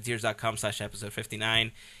to podcateers.com/episode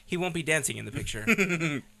 59. He won't be dancing in the picture,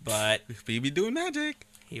 but He be doing magic.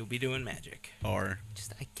 he'll be doing magic. Or,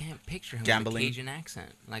 I can't picture him Gambling. with a Cajun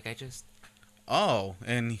accent.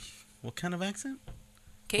 and what kind of accent?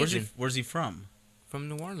 Cajun Where's he from? from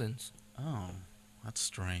New Orleans. Oh, that's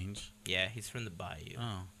strange. Yeah, he's from the Bayou.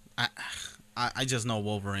 Oh, I just know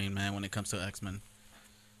Wolverine, man. When it comes to X-Men.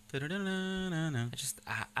 I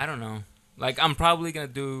don't know. I'm probably gonna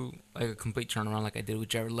do a complete turnaround like I did with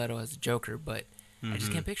Jared Leto as the Joker, but I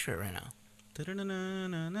just can't picture it right now.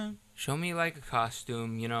 Show me a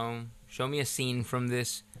costume, show me a scene from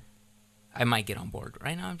this. I might get on board.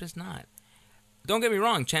 Right now, I'm just not. Don't get me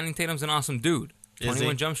wrong, Channing Tatum's an awesome dude. Is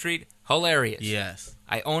 21 he? Jump Street, hilarious. Yes.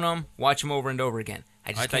 I own him, watch him over and over again.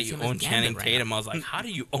 I just thought can't you see him as owned Gambit Channing right Tatum. now. I was like, how do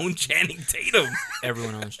you own Channing Tatum?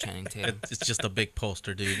 Everyone owns Channing Tatum. It's just a big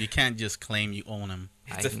poster, dude. You can't just claim you own him.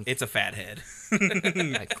 It's a fat head.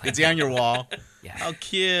 Is he on your wall? Yeah. How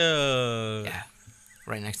cute. Yeah.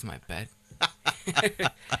 Right next to my bed.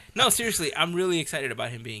 No, seriously, I'm really excited about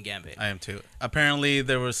him being Gambit. I am too. Apparently,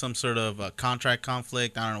 there was some sort of contract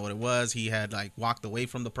conflict. I don't know what it was. He had walked away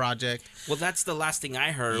from the project. Well, that's the last thing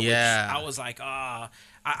I heard. Yeah. Which I was like,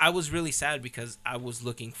 I was really sad because I was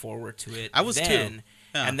looking forward to it. I was too.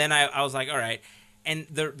 Yeah. And then I was like, all right. And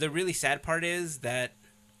the really sad part is that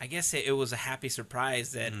I guess it was a happy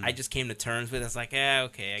surprise that I just came to terms with. I was like,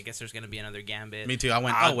 okay, I guess there's going to be another Gambit. Me too. I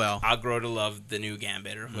went, I'll grow to love the new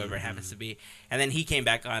Gambit or whoever it happens to be. And then he came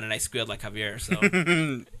back on and I squealed like Javier. So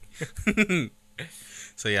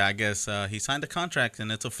So yeah, I guess he signed the contract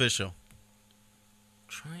and it's official.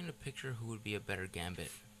 Trying to picture who would be a better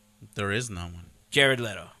Gambit. There is no one. Jared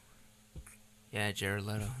Leto. Yeah, Jared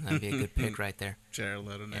Leto. That'd be a good pick right there. Jared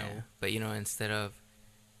Leto now. Yeah. But instead of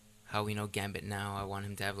how we know Gambit now, I want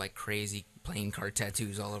him to have crazy playing card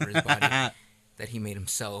tattoos all over his body that he made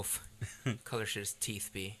himself. Color should his teeth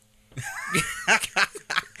be?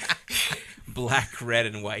 Black, red,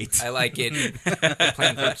 and white. I like it.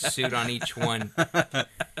 Playing card suit on each one. I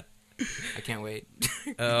can't wait.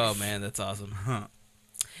 Oh, man, that's awesome. Huh.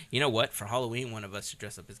 You know what? For Halloween, one of us should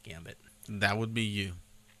dress up as Gambit. That would be you.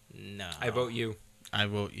 No. I vote you. I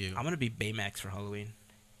vote you. I'm going to be Baymax for Halloween.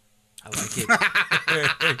 I like it.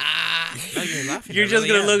 No, you're laughing. You're I just really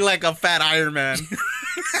gonna am. look like a fat Iron Man.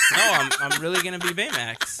 No, I'm really going to be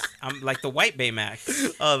Baymax. I'm like the white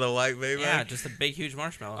Baymax. Oh, the white baby. Yeah, just a big, huge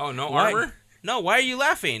marshmallow. Oh, no Why- armor? No, why are you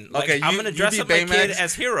laughing? Okay, I'm you- going to you dress be up my kid Baymax?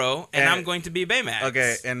 as Hero, and And- I'm going to be Baymax.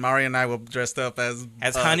 Okay, and Mario and I will dressed up as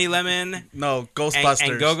Honey Lemon No, Ghostbusters.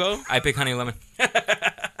 and Go-Go. I pick Honey Lemon.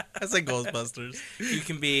 I say Ghostbusters. You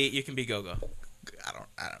can be Go-Go.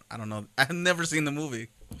 I don't know. I've never seen the movie.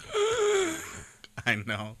 I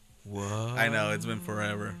know. What? I know. It's been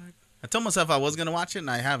forever. I told myself I was gonna watch it, and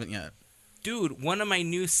I haven't yet. Dude, one of my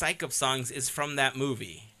new Psych Up songs is from that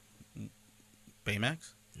movie.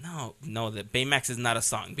 Baymax. No, the Baymax is not a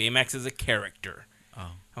song. Baymax is a character.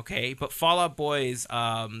 Oh. Okay, but Fall Out Boy's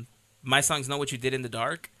My Songs Know What You Did in the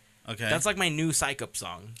Dark. Okay. That's like my new Psych Up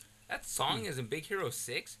song. That song is in Big Hero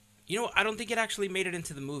 6? You know, I don't think it actually made it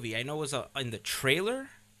into the movie. I know it was in the trailer,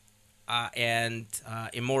 and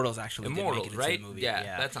Immortals actually did make it into right? the movie.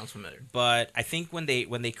 Yeah, that sounds familiar. But I think when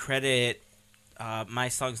they credit My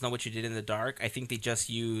Songs Know What You Did in the Dark, I think they just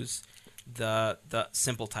use the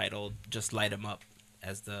simple title, just Light 'Em Up,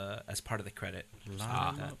 as part of the credit.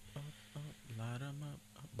 Light 'em up, light 'em up.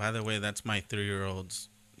 By the way, that's my 3-year-old's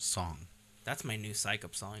song. That's my new Psych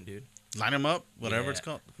Up song, dude. Light 'em up, whatever Yeah. it's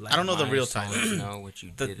called. Light I don't know the My real songs title. Know what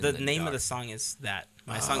you The did in the the name of dark. the song is that.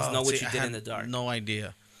 My Songs Know What You Did in the Dark. No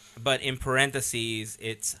idea. But in parentheses,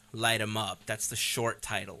 it's Light 'Em Up. That's the short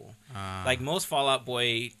title. Like most Fall Out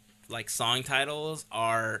Boy like song titles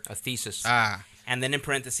are, A thesis. and then in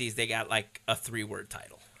parentheses they got like a 3-word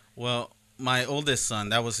title. Well, my oldest son,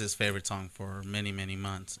 that was his favorite song for many, many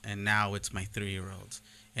months, and now it's my 3-year-old's,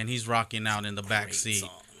 and he's rocking out in the back Great seat,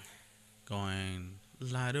 song. going,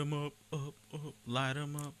 "Light 'em up, up, up, light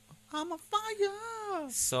 'em up, I'm a fire."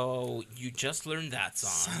 So you just learned that song,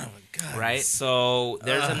 Son of a gun. Right? So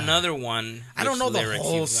there's another one. I don't which know the lyrics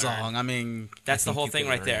whole you've learned. song. I mean, That's the think whole you thing can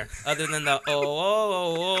right learn there. it. Other than the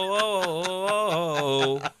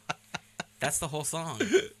oh. That's the whole song.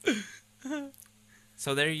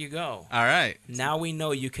 So there you go. all right. Now we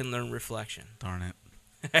know you can learn Reflection. Darn it.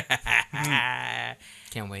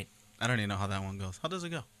 Can't wait. I don't even know how that one goes. How does it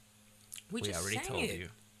go? We just already sang told it. you.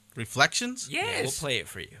 Reflections? Yes. Yeah, we'll play it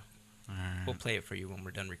for you. All right. We'll play it for you when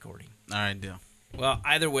we're done recording. All right, deal. Well,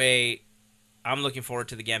 either way, I'm looking forward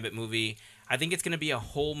to the Gambit movie. I think it's going to be a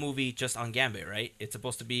whole movie just on Gambit, right? It's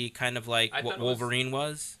supposed to be kind of like I what thought it was- Wolverine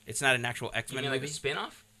was. It's not an actual You X-Men mean movie. like a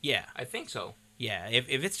spin-off? Yeah, I think so. yeah. If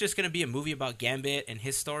it's just going to be a movie about Gambit and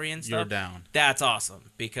his story and You're stuff, down. that's awesome.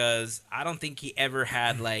 Because I don't think he ever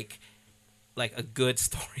had like a good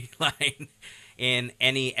storyline in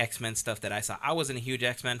any X-Men stuff that I saw. I wasn't a huge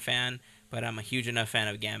X-Men fan, but I'm a huge enough fan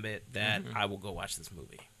of Gambit that I will go watch this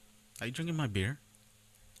movie. Are you drinking my beer?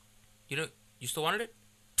 You still wanted it?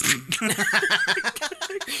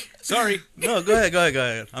 Sorry. No, go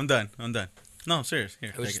ahead. I'm done. No, I'm serious.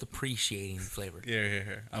 Here, I was take just it. appreciating the flavor.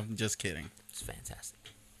 Here. I'm just kidding. It's fantastic.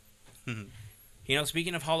 You know,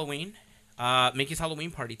 speaking of Halloween, Mickey's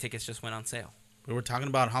Halloween party tickets just went on sale. We were talking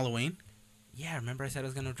about Halloween? Yeah, remember I said I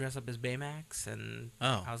was going to dress up as Baymax and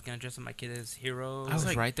Oh. I was going to dress up my kid as Heroes? I was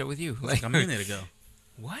like- right there with you. Like a minute ago.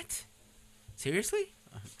 What? Seriously?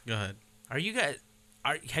 Go ahead.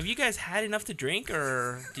 Have you guys had enough to drink,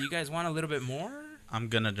 or do you guys want a little bit more? I'm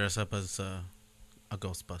going to dress up as a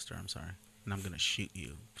Ghostbuster. I'm sorry. And I'm going to shoot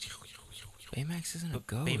you. Baymax isn't a But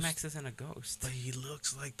ghost. Baymax isn't a ghost. But he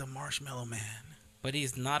looks like the Marshmallow Man. But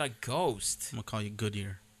he's not a ghost. I'm going to call you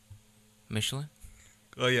Goodyear. Michelin?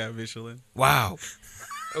 Oh, yeah, Michelin. Wow.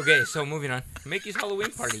 Okay, so moving on. Mickey's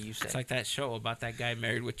Halloween party, you said. It's like that show about that guy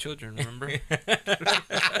married with children, remember?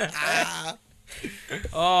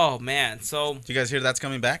 Oh, man. So, Do you guys hear that's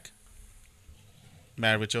coming back?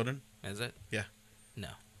 Married with Children? is it? Yeah. No.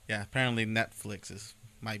 Yeah, apparently Netflix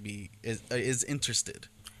is interested.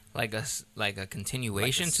 like a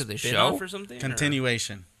continuation Like a to the spin-off show? or something?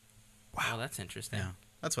 Continuation. Wow, that's interesting. Yeah,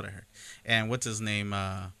 that's what I heard. And what's his name?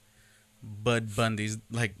 Bud Bundy's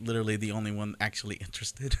like literally the only one actually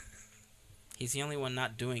interested. He's the only one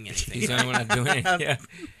not doing anything. He's the only one not doing it. Yeah.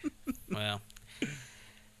 Well,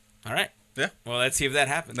 all right. Yeah. Well, let's see if that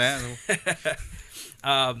happens.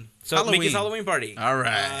 So Halloween. Mickey's Halloween party. All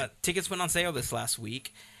right. Tickets went on sale this last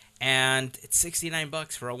week, and it's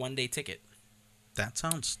 $69 for a 1-day ticket. That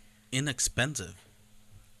sounds inexpensive.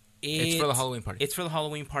 It's for the Halloween party. It's for the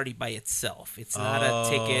Halloween party by itself. It's not a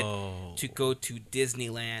ticket to go to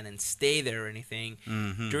Disneyland and stay there or anything.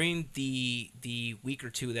 Mm-hmm. During the week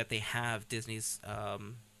or two that they have Disney's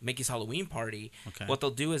Mickey's Halloween party, Okay. what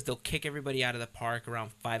they'll do is they'll kick everybody out of the park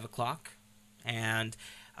around 5 o'clock, and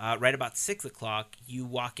right about 6 o'clock, you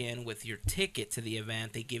walk in with your ticket to the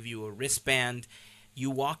event. They give you a wristband.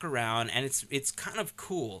 You walk around, and it's kind of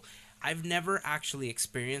cool. I've never actually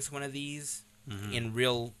experienced one of these in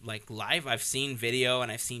real live. I've seen video and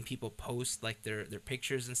I've seen people post like their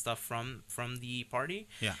pictures and stuff from the party.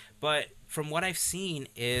 Yeah. But from what I've seen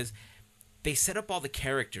is they set up all the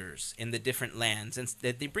characters in the different lands, and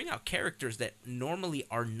they bring out characters that normally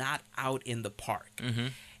are not out in the park. Mm-hmm.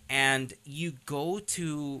 And you go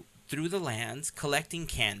through the lands collecting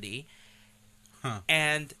candy,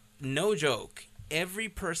 and no joke, every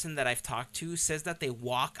person that I've talked to says that they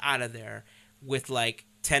walk out of there with like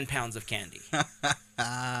 10 pounds of candy.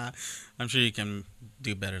 I'm sure you can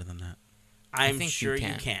do better than that. I'm think sure you you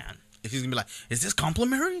can. can. If he's gonna be like, "Is this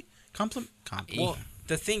complimentary? Compliment? Well,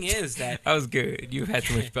 the thing is that That was good. You've had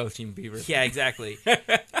too much Belching Beaver. yeah, exactly.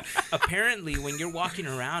 Apparently, when you're walking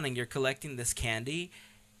around and you're collecting this candy,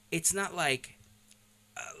 it's not like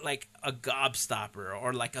a gobstopper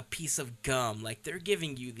or like a piece of gum. Like they're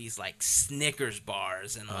giving you these like Snickers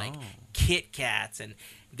bars and like Kit Kats, and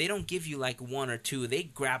they don't give you like one or two. They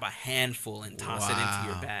grab a handful and toss it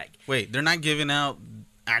into your bag. Wait, they're not giving out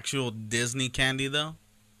actual Disney candy though?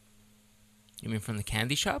 You mean from the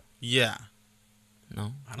candy shop? Yeah.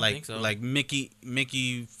 No. I don't Like think so. like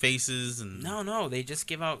Mickey faces and No, they just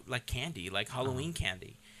give out like candy, like Halloween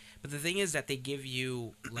candy. But the thing is that they give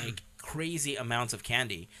you like crazy amounts of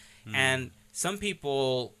candy. And some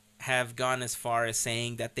people have gone as far as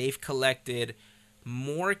saying that they've collected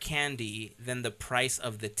more candy than the price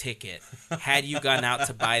of the ticket had you gone out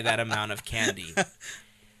to buy that amount of candy.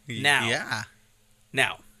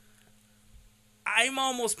 Now, I'm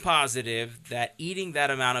almost positive that eating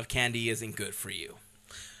that amount of candy isn't good for you.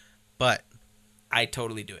 But I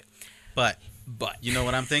totally do it. But you know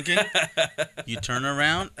what I'm thinking? You turn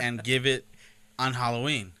around and give it on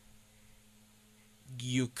Halloween.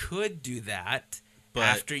 You could do that But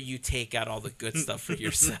after you take out all the good stuff for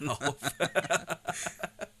yourself.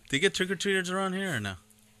 Do you get trick-or-treaters around here or no?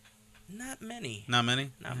 Not many. Not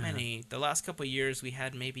many? Not many. The last couple of years, we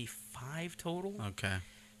had maybe 5 total. Okay.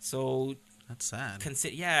 So that's sad.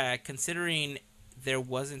 Considering there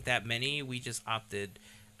wasn't that many, we just opted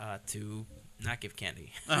to not give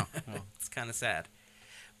candy. Oh, well. It's kind of sad.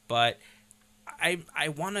 But I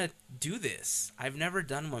want to do this. I've never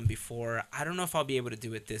done one before. I don't know if I'll be able to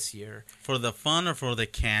do it this year. For the fun or for the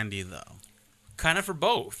candy, though? Kind of for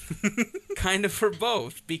both. Kind of for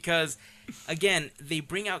both. Because, again, they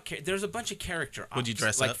bring out... There's a bunch of character ops. Would you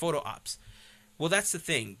dress like up? photo ops. Well, that's the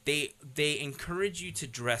thing. They encourage you to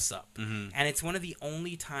dress up. Mm-hmm. And it's one of the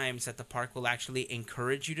only times that the park will actually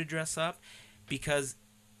encourage you to dress up. Because...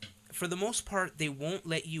 for the most part, they won't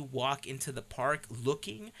let you walk into the park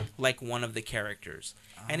looking like one of the characters.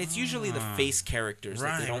 And it's usually the face characters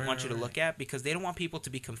that they don't want you to look at because they don't want people to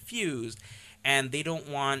be confused and they don't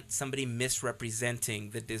want somebody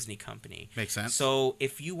misrepresenting the Disney company. Makes sense. So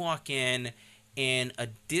if you walk in a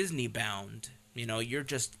Disney bound, you know, you're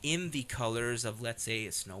just in the colors of, let's say,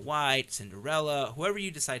 Snow White, Cinderella, whoever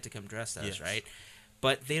you decide to come dress as, Yes. right?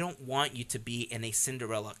 But they don't want you to be in a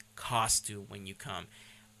Cinderella costume when you come.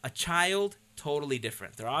 A child, totally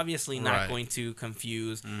different. They're obviously not going to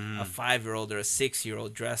confuse a 5-year-old or a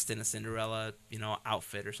 6-year-old dressed in a Cinderella,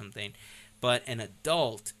 outfit or something. But an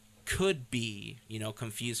adult could be,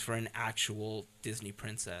 confused for an actual Disney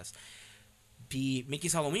princess. The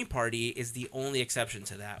Mickey's Halloween Party is the only exception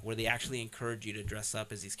to that, where they actually encourage you to dress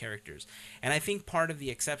up as these characters. And I think part of the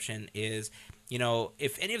exception is,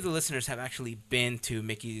 if any of the listeners have actually been to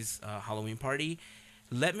Mickey's Halloween Party,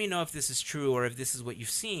 let me know if this is true or if this is what you've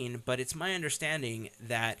seen, but it's my understanding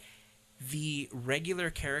that the regular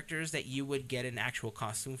characters that you would get an actual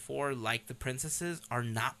costume for, like the princesses, are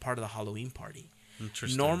not part of the Halloween party.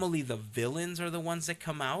 Interesting. Normally, the villains are the ones that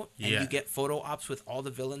come out, and Yeah. you get photo ops with all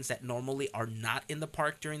the villains that normally are not in the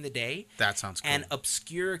park during the day. That sounds cool. And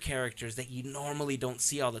obscure characters that you normally don't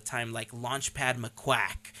see all the time, like Launchpad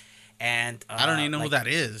McQuack. And I don't even know who that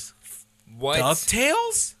is. What?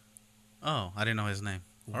 DuckTales? Oh, I didn't know his name.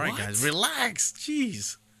 All right, What? guys, relax.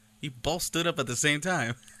 Jeez. You both stood up at the same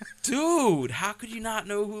time. Dude, how could you not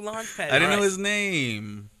know who Launchpad is? I didn't know his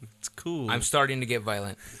name. It's cool. I'm starting to get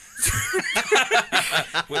violent.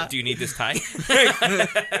 What, do you need this tie?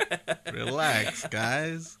 Relax,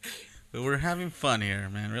 guys. We're having fun here,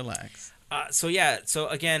 man. Relax. So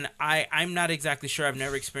again, I'm not exactly sure. I've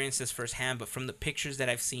never experienced this firsthand, but from the pictures that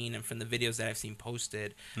I've seen and from the videos that I've seen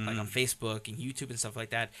posted, like on Facebook and YouTube and stuff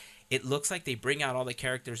like that, it looks like they bring out all the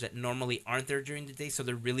characters that normally aren't there during the day, so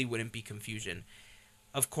there really wouldn't be confusion.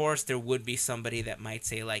 Of course, there would be somebody that might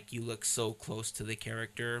say, like, you look so close to the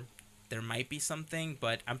character. There might be something,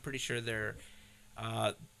 but I'm pretty sure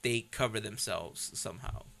they cover themselves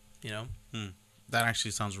somehow, That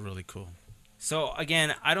actually sounds really cool. So,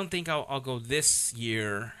 again, I don't think I'll go this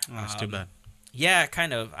year. Oh, that's too bad. Yeah,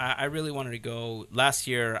 kind of. I really wanted to go. Last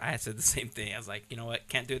year, I said the same thing. I was like, you know what?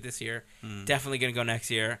 Can't do it this year. Definitely going to go next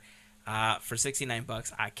year. For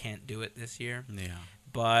 $69, I can't do it this year. Yeah.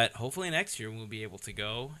 But hopefully next year we'll be able to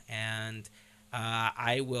go. And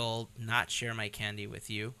I will not share my candy with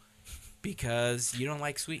you because you don't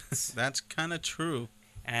like sweets. That's kind of true.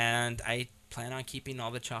 And I plan on keeping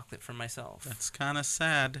all the chocolate for myself. That's kind of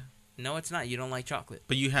sad. No, it's not. You don't like chocolate.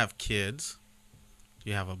 But you have kids.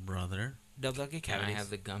 You have a brother. They'll get Can I cavities. have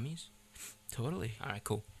the gummies? Totally. All right,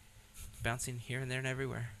 cool. Bouncing here and there and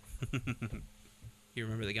everywhere. You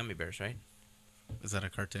remember the gummy bears, right? Is that a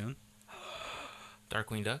cartoon?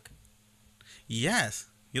 Darkwing Duck? Yes.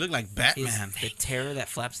 He looked like Batman. Is the terror that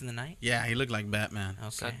flaps in the night? Yeah, he looked like Batman. Okay.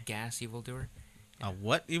 Suck gas, evildoer? A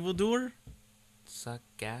what evildoer? Suck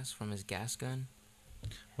gas from his gas gun?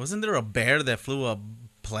 Wasn't there a bear that flew a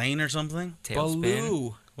plane or something? Tailspin?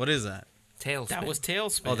 Baloo. What is that? Tailspin. That was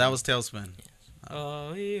Tailspin. Oh, that was Tailspin.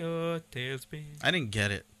 Oh, yeah, Tailspin. I didn't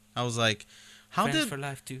get it. I was like, how Friends did for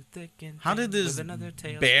life too thick and how did thin this with another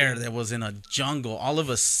tailspin. bear that was in a jungle all of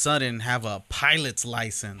a sudden have a pilot's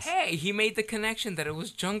license? Hey, he made the connection that it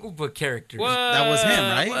was Jungle Book characters. What? That was him,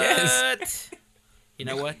 right? Yes. You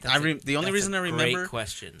know what? The only reason I remember. Great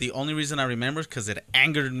question. The only reason I remember is because it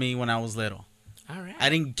angered me when I was little. All right. I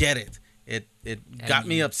didn't get it. It got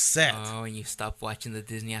me upset. Oh, and you stopped watching the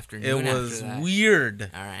Disney It Afternoon was after that. weird.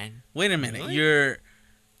 All right. Wait a minute. Really? You're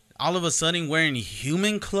all of a sudden wearing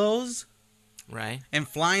human clothes Right. and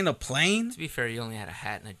flying a plane? To be fair, you only had a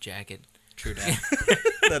hat and a jacket. True that.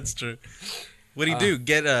 That's true. What do you do?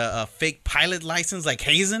 Get a fake pilot license like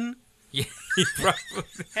Hazen? Yeah, he probably.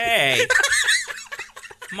 Hey,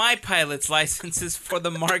 my pilot's license is for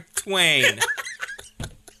the Mark Twain.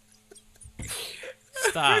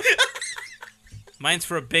 Stop. Mine's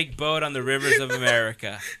for a big boat on the rivers of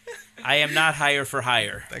America. I am not hire for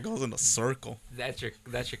hire. That goes in a circle. That's your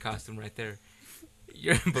costume right there.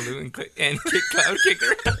 You're a balloon and cloud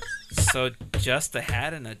kicker. So just a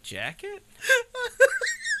hat and a jacket?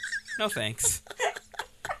 No thanks.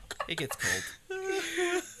 It gets cold.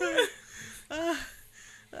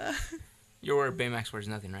 Your word Baymax wears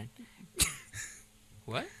nothing, right?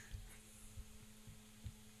 What?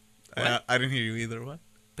 I didn't hear you either. What?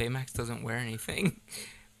 Baymax doesn't wear anything.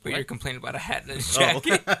 But What? you're complaining about a hat and a Oh.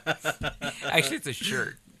 jacket. Actually, it's a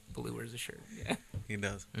shirt. Baloo wears a shirt. Yeah. He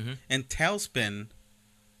does. Mhm. And Tailspin,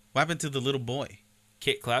 what happened to the little boy?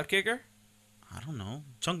 Cloud Kicker? I don't know.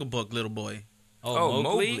 Jungle Book little boy. Oh,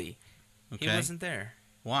 Mowgli? Okay. He wasn't there.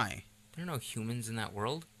 Why? There are no humans in that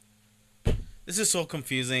world. This is so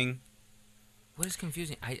confusing. What is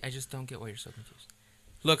confusing? I just don't get why you're so confused.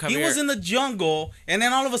 Look, Javier, He was in the jungle, and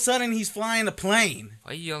then all of a sudden he's flying a plane.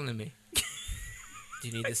 Why are you yelling at me? do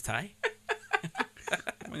you need this tie? What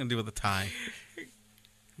am I gonna do with the tie?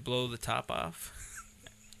 Blow the top off?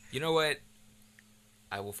 You know what?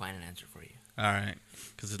 I will find an answer for you. All right,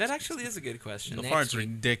 because That actually is a good question. so next far it's week.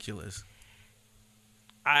 ridiculous.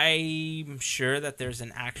 I'm sure that there's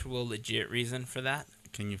an actual legit reason for that.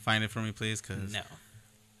 Can you find it for me, please? Because No.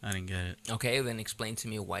 I didn't get it. Okay, then explain to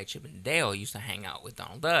me why Chip and Dale used to hang out with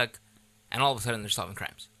Donald Duck, and all of a sudden they're solving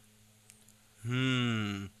crimes.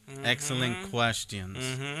 Excellent questions.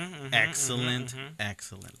 Excellent, mhm.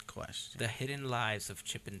 excellent question. The hidden lives of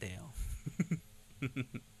Chip and Dale.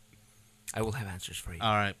 I will have answers for you.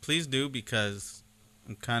 All right, please do, because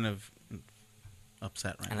I'm kind of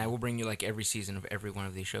upset right And now. I will bring you like every season of every one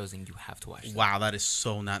of these shows, and you have to watch them. Wow, that is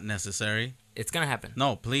so not necessary. It's gonna happen.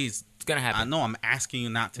 No, please. It's gonna happen. No, I'm asking you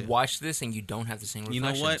not to. Watch this, and you don't have to sing You know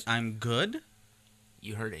Reflections. what? I'm good.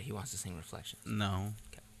 You heard it. He wants to sing Reflections. No.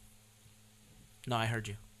 No, I heard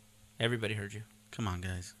you. Everybody heard you. Come on,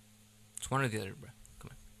 guys. It's one or the other, bro. Come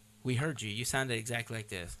on. We heard you. You sounded exactly like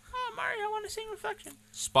this. Oh, Mario, I want to sing Reflection.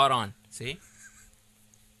 Spot on. See?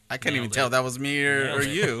 I couldn't even Nailed tell it. that was me or Nailed it.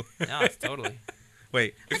 you. No, it's totally.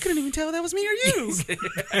 Wait, I couldn't even tell that was me or you.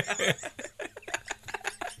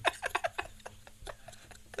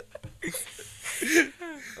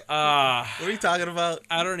 What are you talking about?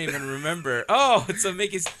 I don't even remember. Oh, it's a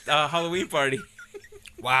Mickey's Halloween party.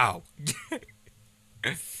 Wow.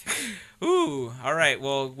 Ooh, all right.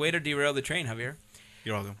 Well, way to derail the train, Javier.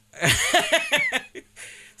 You're welcome.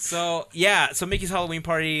 So Mickey's Halloween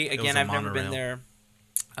party was again. a I've never been monorail.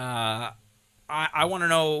 there. I want to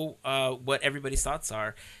know what everybody's thoughts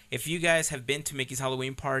are. If you guys have been to Mickey's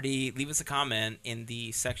Halloween party, leave us a comment in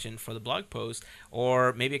the section for the blog post,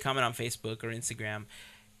 or maybe a comment on Facebook or Instagram.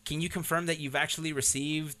 Can you confirm that you've actually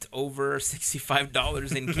received over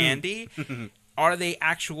 $65 in candy? Are they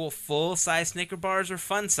actual full-size Snicker bars or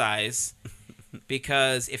fun size?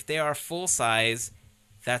 Because if they are full size,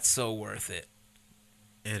 that's so worth it.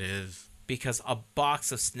 It is. Because a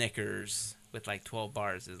box of Snickers with like 12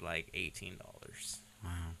 bars is like $18. Wow.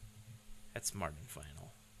 That's Smart and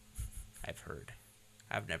Final. I've heard.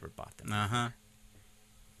 I've never bought them. Uh-huh.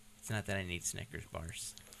 It's not that I need Snickers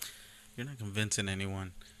bars. You're not convincing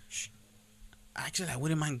anyone. Actually, I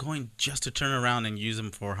wouldn't mind going just to turn around and use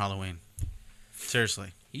them for Halloween.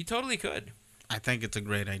 Seriously. You totally could. I think it's a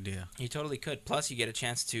great idea. You totally could. Plus, you get a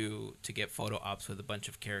chance to get photo ops with a bunch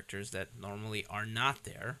of characters that normally are not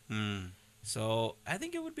there. So I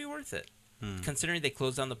think it would be worth it. Considering they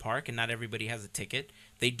closed down the park and not everybody has a ticket.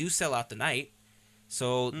 They do sell out the night.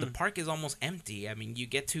 So the park is almost empty. I mean, you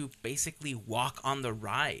get to basically walk on the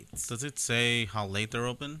rides. Does it say how late they're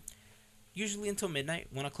open? Usually until midnight,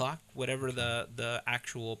 1 o'clock, whatever the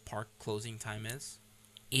actual park closing time is.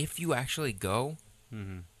 If you actually go,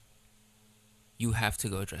 you have to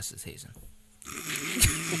go dressed as Hazen.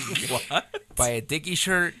 What? Buy a Dickie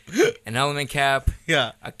shirt, an element cap,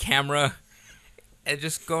 Yeah. a camera, and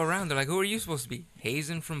just go around. They're like, who are you supposed to be?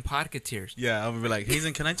 Hazen from Podcateers. Yeah, I would be like,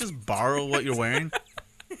 Hazen, can I just borrow what you're wearing?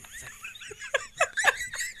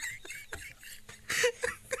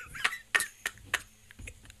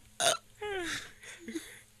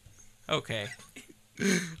 Okay.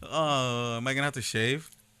 Oh, am I gonna have to shave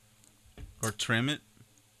or trim it?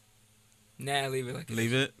 Nah, leave it like it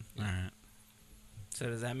Leave is. it. All right. So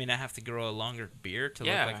does that mean I have to grow a longer beard to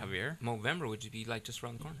Yeah. look like Javier? November would just be like just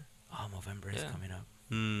around the corner. Oh, November is Yeah. coming up.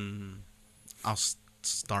 I'll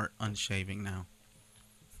start unshaving now.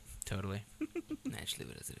 Totally. Nah, just leave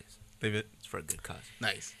it as it is. Leave it. It's for a good cause.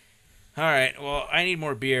 Nice. All right. Well, I need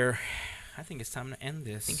more beer. I think it's time to end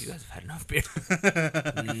this. I think you guys have had enough beer.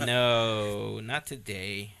 No, not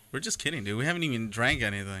today. We're just kidding, dude. We haven't even drank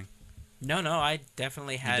anything. No, I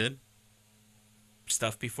definitely You had did?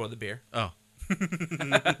 stuff before the beer. Oh.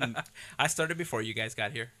 I started before you guys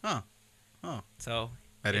got here. Oh. Oh. So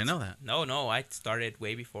I didn't know that. No, I started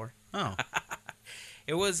way before. Oh.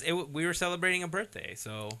 We were celebrating a birthday,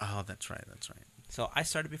 so Oh, that's right. That's right. I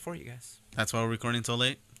started before you guys. That's why we're recording so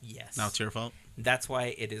late? Yes. Now it's your fault? That's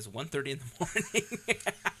why it is 1:30 in the morning.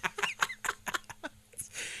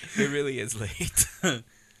 It really is late.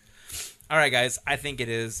 All right, guys. I think it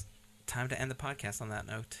is time to end the podcast on that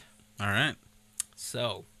note. All right.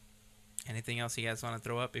 So, anything else you guys want to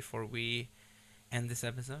throw up before we end this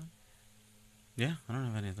episode? Yeah, I don't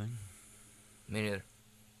have anything. Me neither.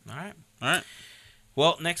 All right. All right.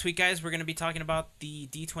 Well, next week, guys, we're going to be talking about the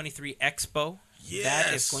D23 Expo. That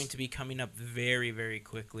is Yes. going to be coming up very, very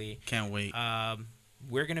quickly. Can't wait.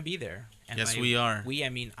 We're going to be there. And Yes, by we are. We, I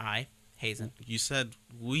mean I, Hazen. You said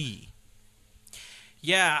we.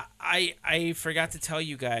 Yeah, I forgot to tell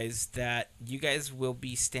you guys that you guys will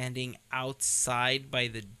be standing outside by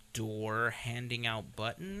the door handing out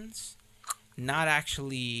buttons. Not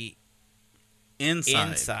actually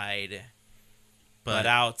inside but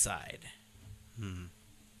outside.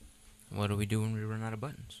 What do we do when we run out of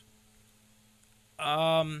buttons?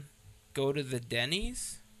 Go to the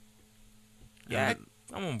Denny's. Yeah,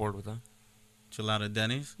 I'm on board with that. Chill out at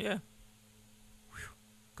Denny's. Yeah.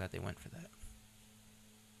 Glad they went for that.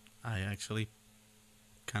 I actually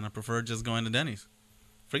kind of prefer just going to Denny's.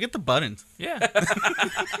 Forget the buttons. Yeah.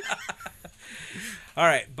 All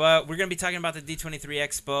right, but we're going to be talking about the D23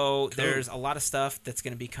 Expo. Cool. There's a lot of stuff that's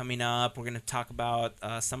going to be coming up. We're going to talk about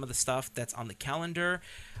some of the stuff that's on the calendar,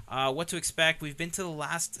 what to expect. We've been to the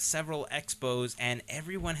last several expos, and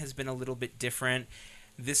everyone has been a little bit different.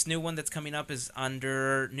 This new one that's coming up is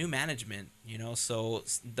under new management, so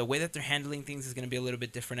the way that they're handling things is going to be a little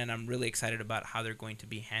bit different, and I'm really excited about how they're going to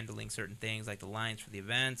be handling certain things like the lines for the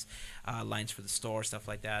events, lines for the store, stuff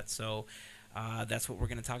like that. So that's what we're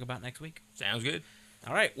going to talk about next week. Sounds good.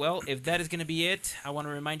 All right, well, if that is going to be it, I want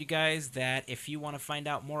to remind you guys that if you want to find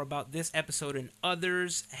out more about this episode and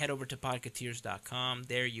others, head over to podcateers.com.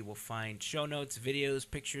 There you will find show notes, videos,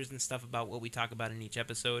 pictures, and stuff about what we talk about in each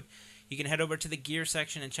episode. You can head over to the gear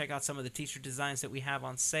section and check out some of the t-shirt designs that we have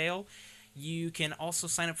on sale. You can also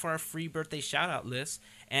sign up for our free birthday shout-out list,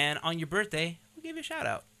 and on your birthday, we'll give you a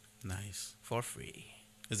shout-out Nice. for free.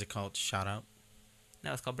 Is it called Shout Out?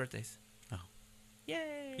 No, it's called birthdays. Oh.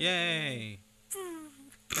 Yay! Yay.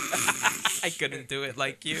 I couldn't do it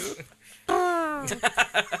like you.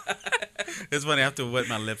 It's funny. I have to wet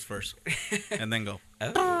my lips first and then go.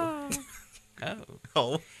 Oh.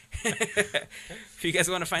 Oh. If you guys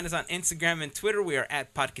want to find us on Instagram and Twitter, we are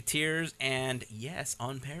at Podcateers, and yes,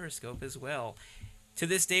 on Periscope as well. To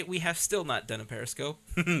this date, we have still not done a Periscope,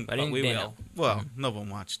 but any we day will. now. Well, no one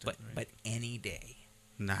watched it. But right? but any day,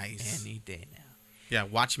 Nice. any day now. Yeah,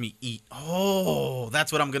 watch me eat. Oh,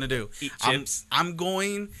 that's what I'm going to do. Eat chips. I'm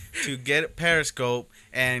going to get Periscope,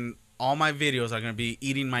 and all my videos are going to be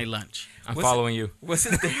eating my lunch. I'm Was following you.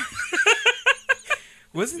 Wasn't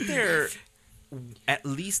there at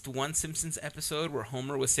least one Simpsons episode where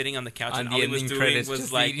Homer was sitting on the couch On and the all he was ending doing credits, was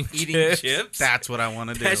just like eating eating chips? chips? That's what I want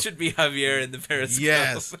to do. That should be Javier in the Periscope.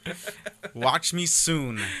 Yes. Watch me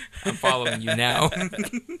soon. I'm following you now.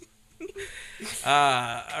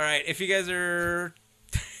 All right. If you guys are...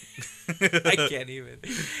 I can't even.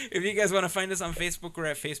 If you guys want to find us on Facebook, we're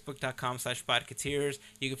at facebook.com/podcateers.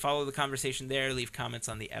 You can follow the conversation there, leave comments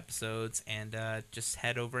on the episodes, and just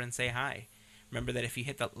head over and say hi. remember that if you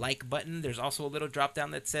hit the like button, there's also a little drop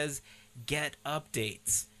down that says get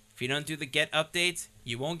updates. If you don't do the get updates,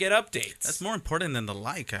 you won't get updates. That's more important than the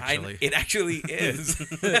like, actually. It actually is.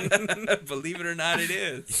 Believe it or not, it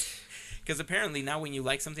is. Because apparently now when you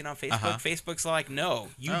like something on Facebook, Facebook's like, no,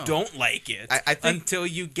 you don't like it I think, until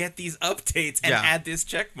you get these updates and add this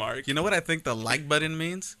check mark. You know what I think the like button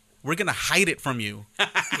means? We're going to hide it from you.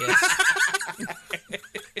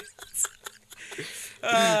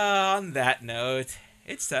 On that note,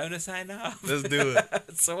 it's time to sign off. Let's do it.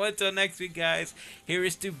 So until next week, guys, here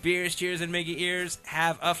is to beers, cheers, and mega ears.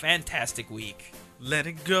 Have a fantastic week. Let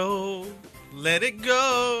it go. Let it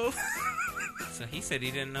go. So he said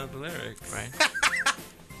he didn't know the lyrics. Right.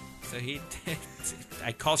 So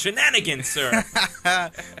I call shenanigans, sir.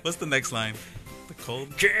 What's the next line? The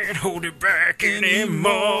cold. Can't hold it back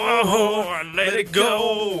anymore. Let it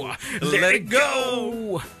go. Let it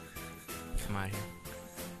go. Come out here.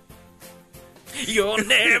 You'll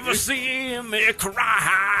never see me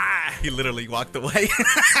cry. He literally walked away.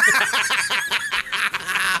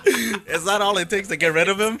 Is that all it takes to get rid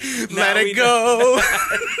of him? Let it go.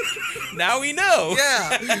 Now we know.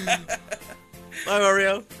 Yeah. Bye,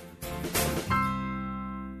 Mario.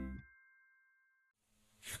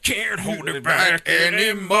 Can't hold it back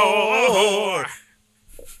anymore.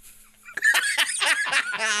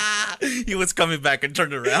 He was coming back and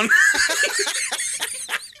turned around.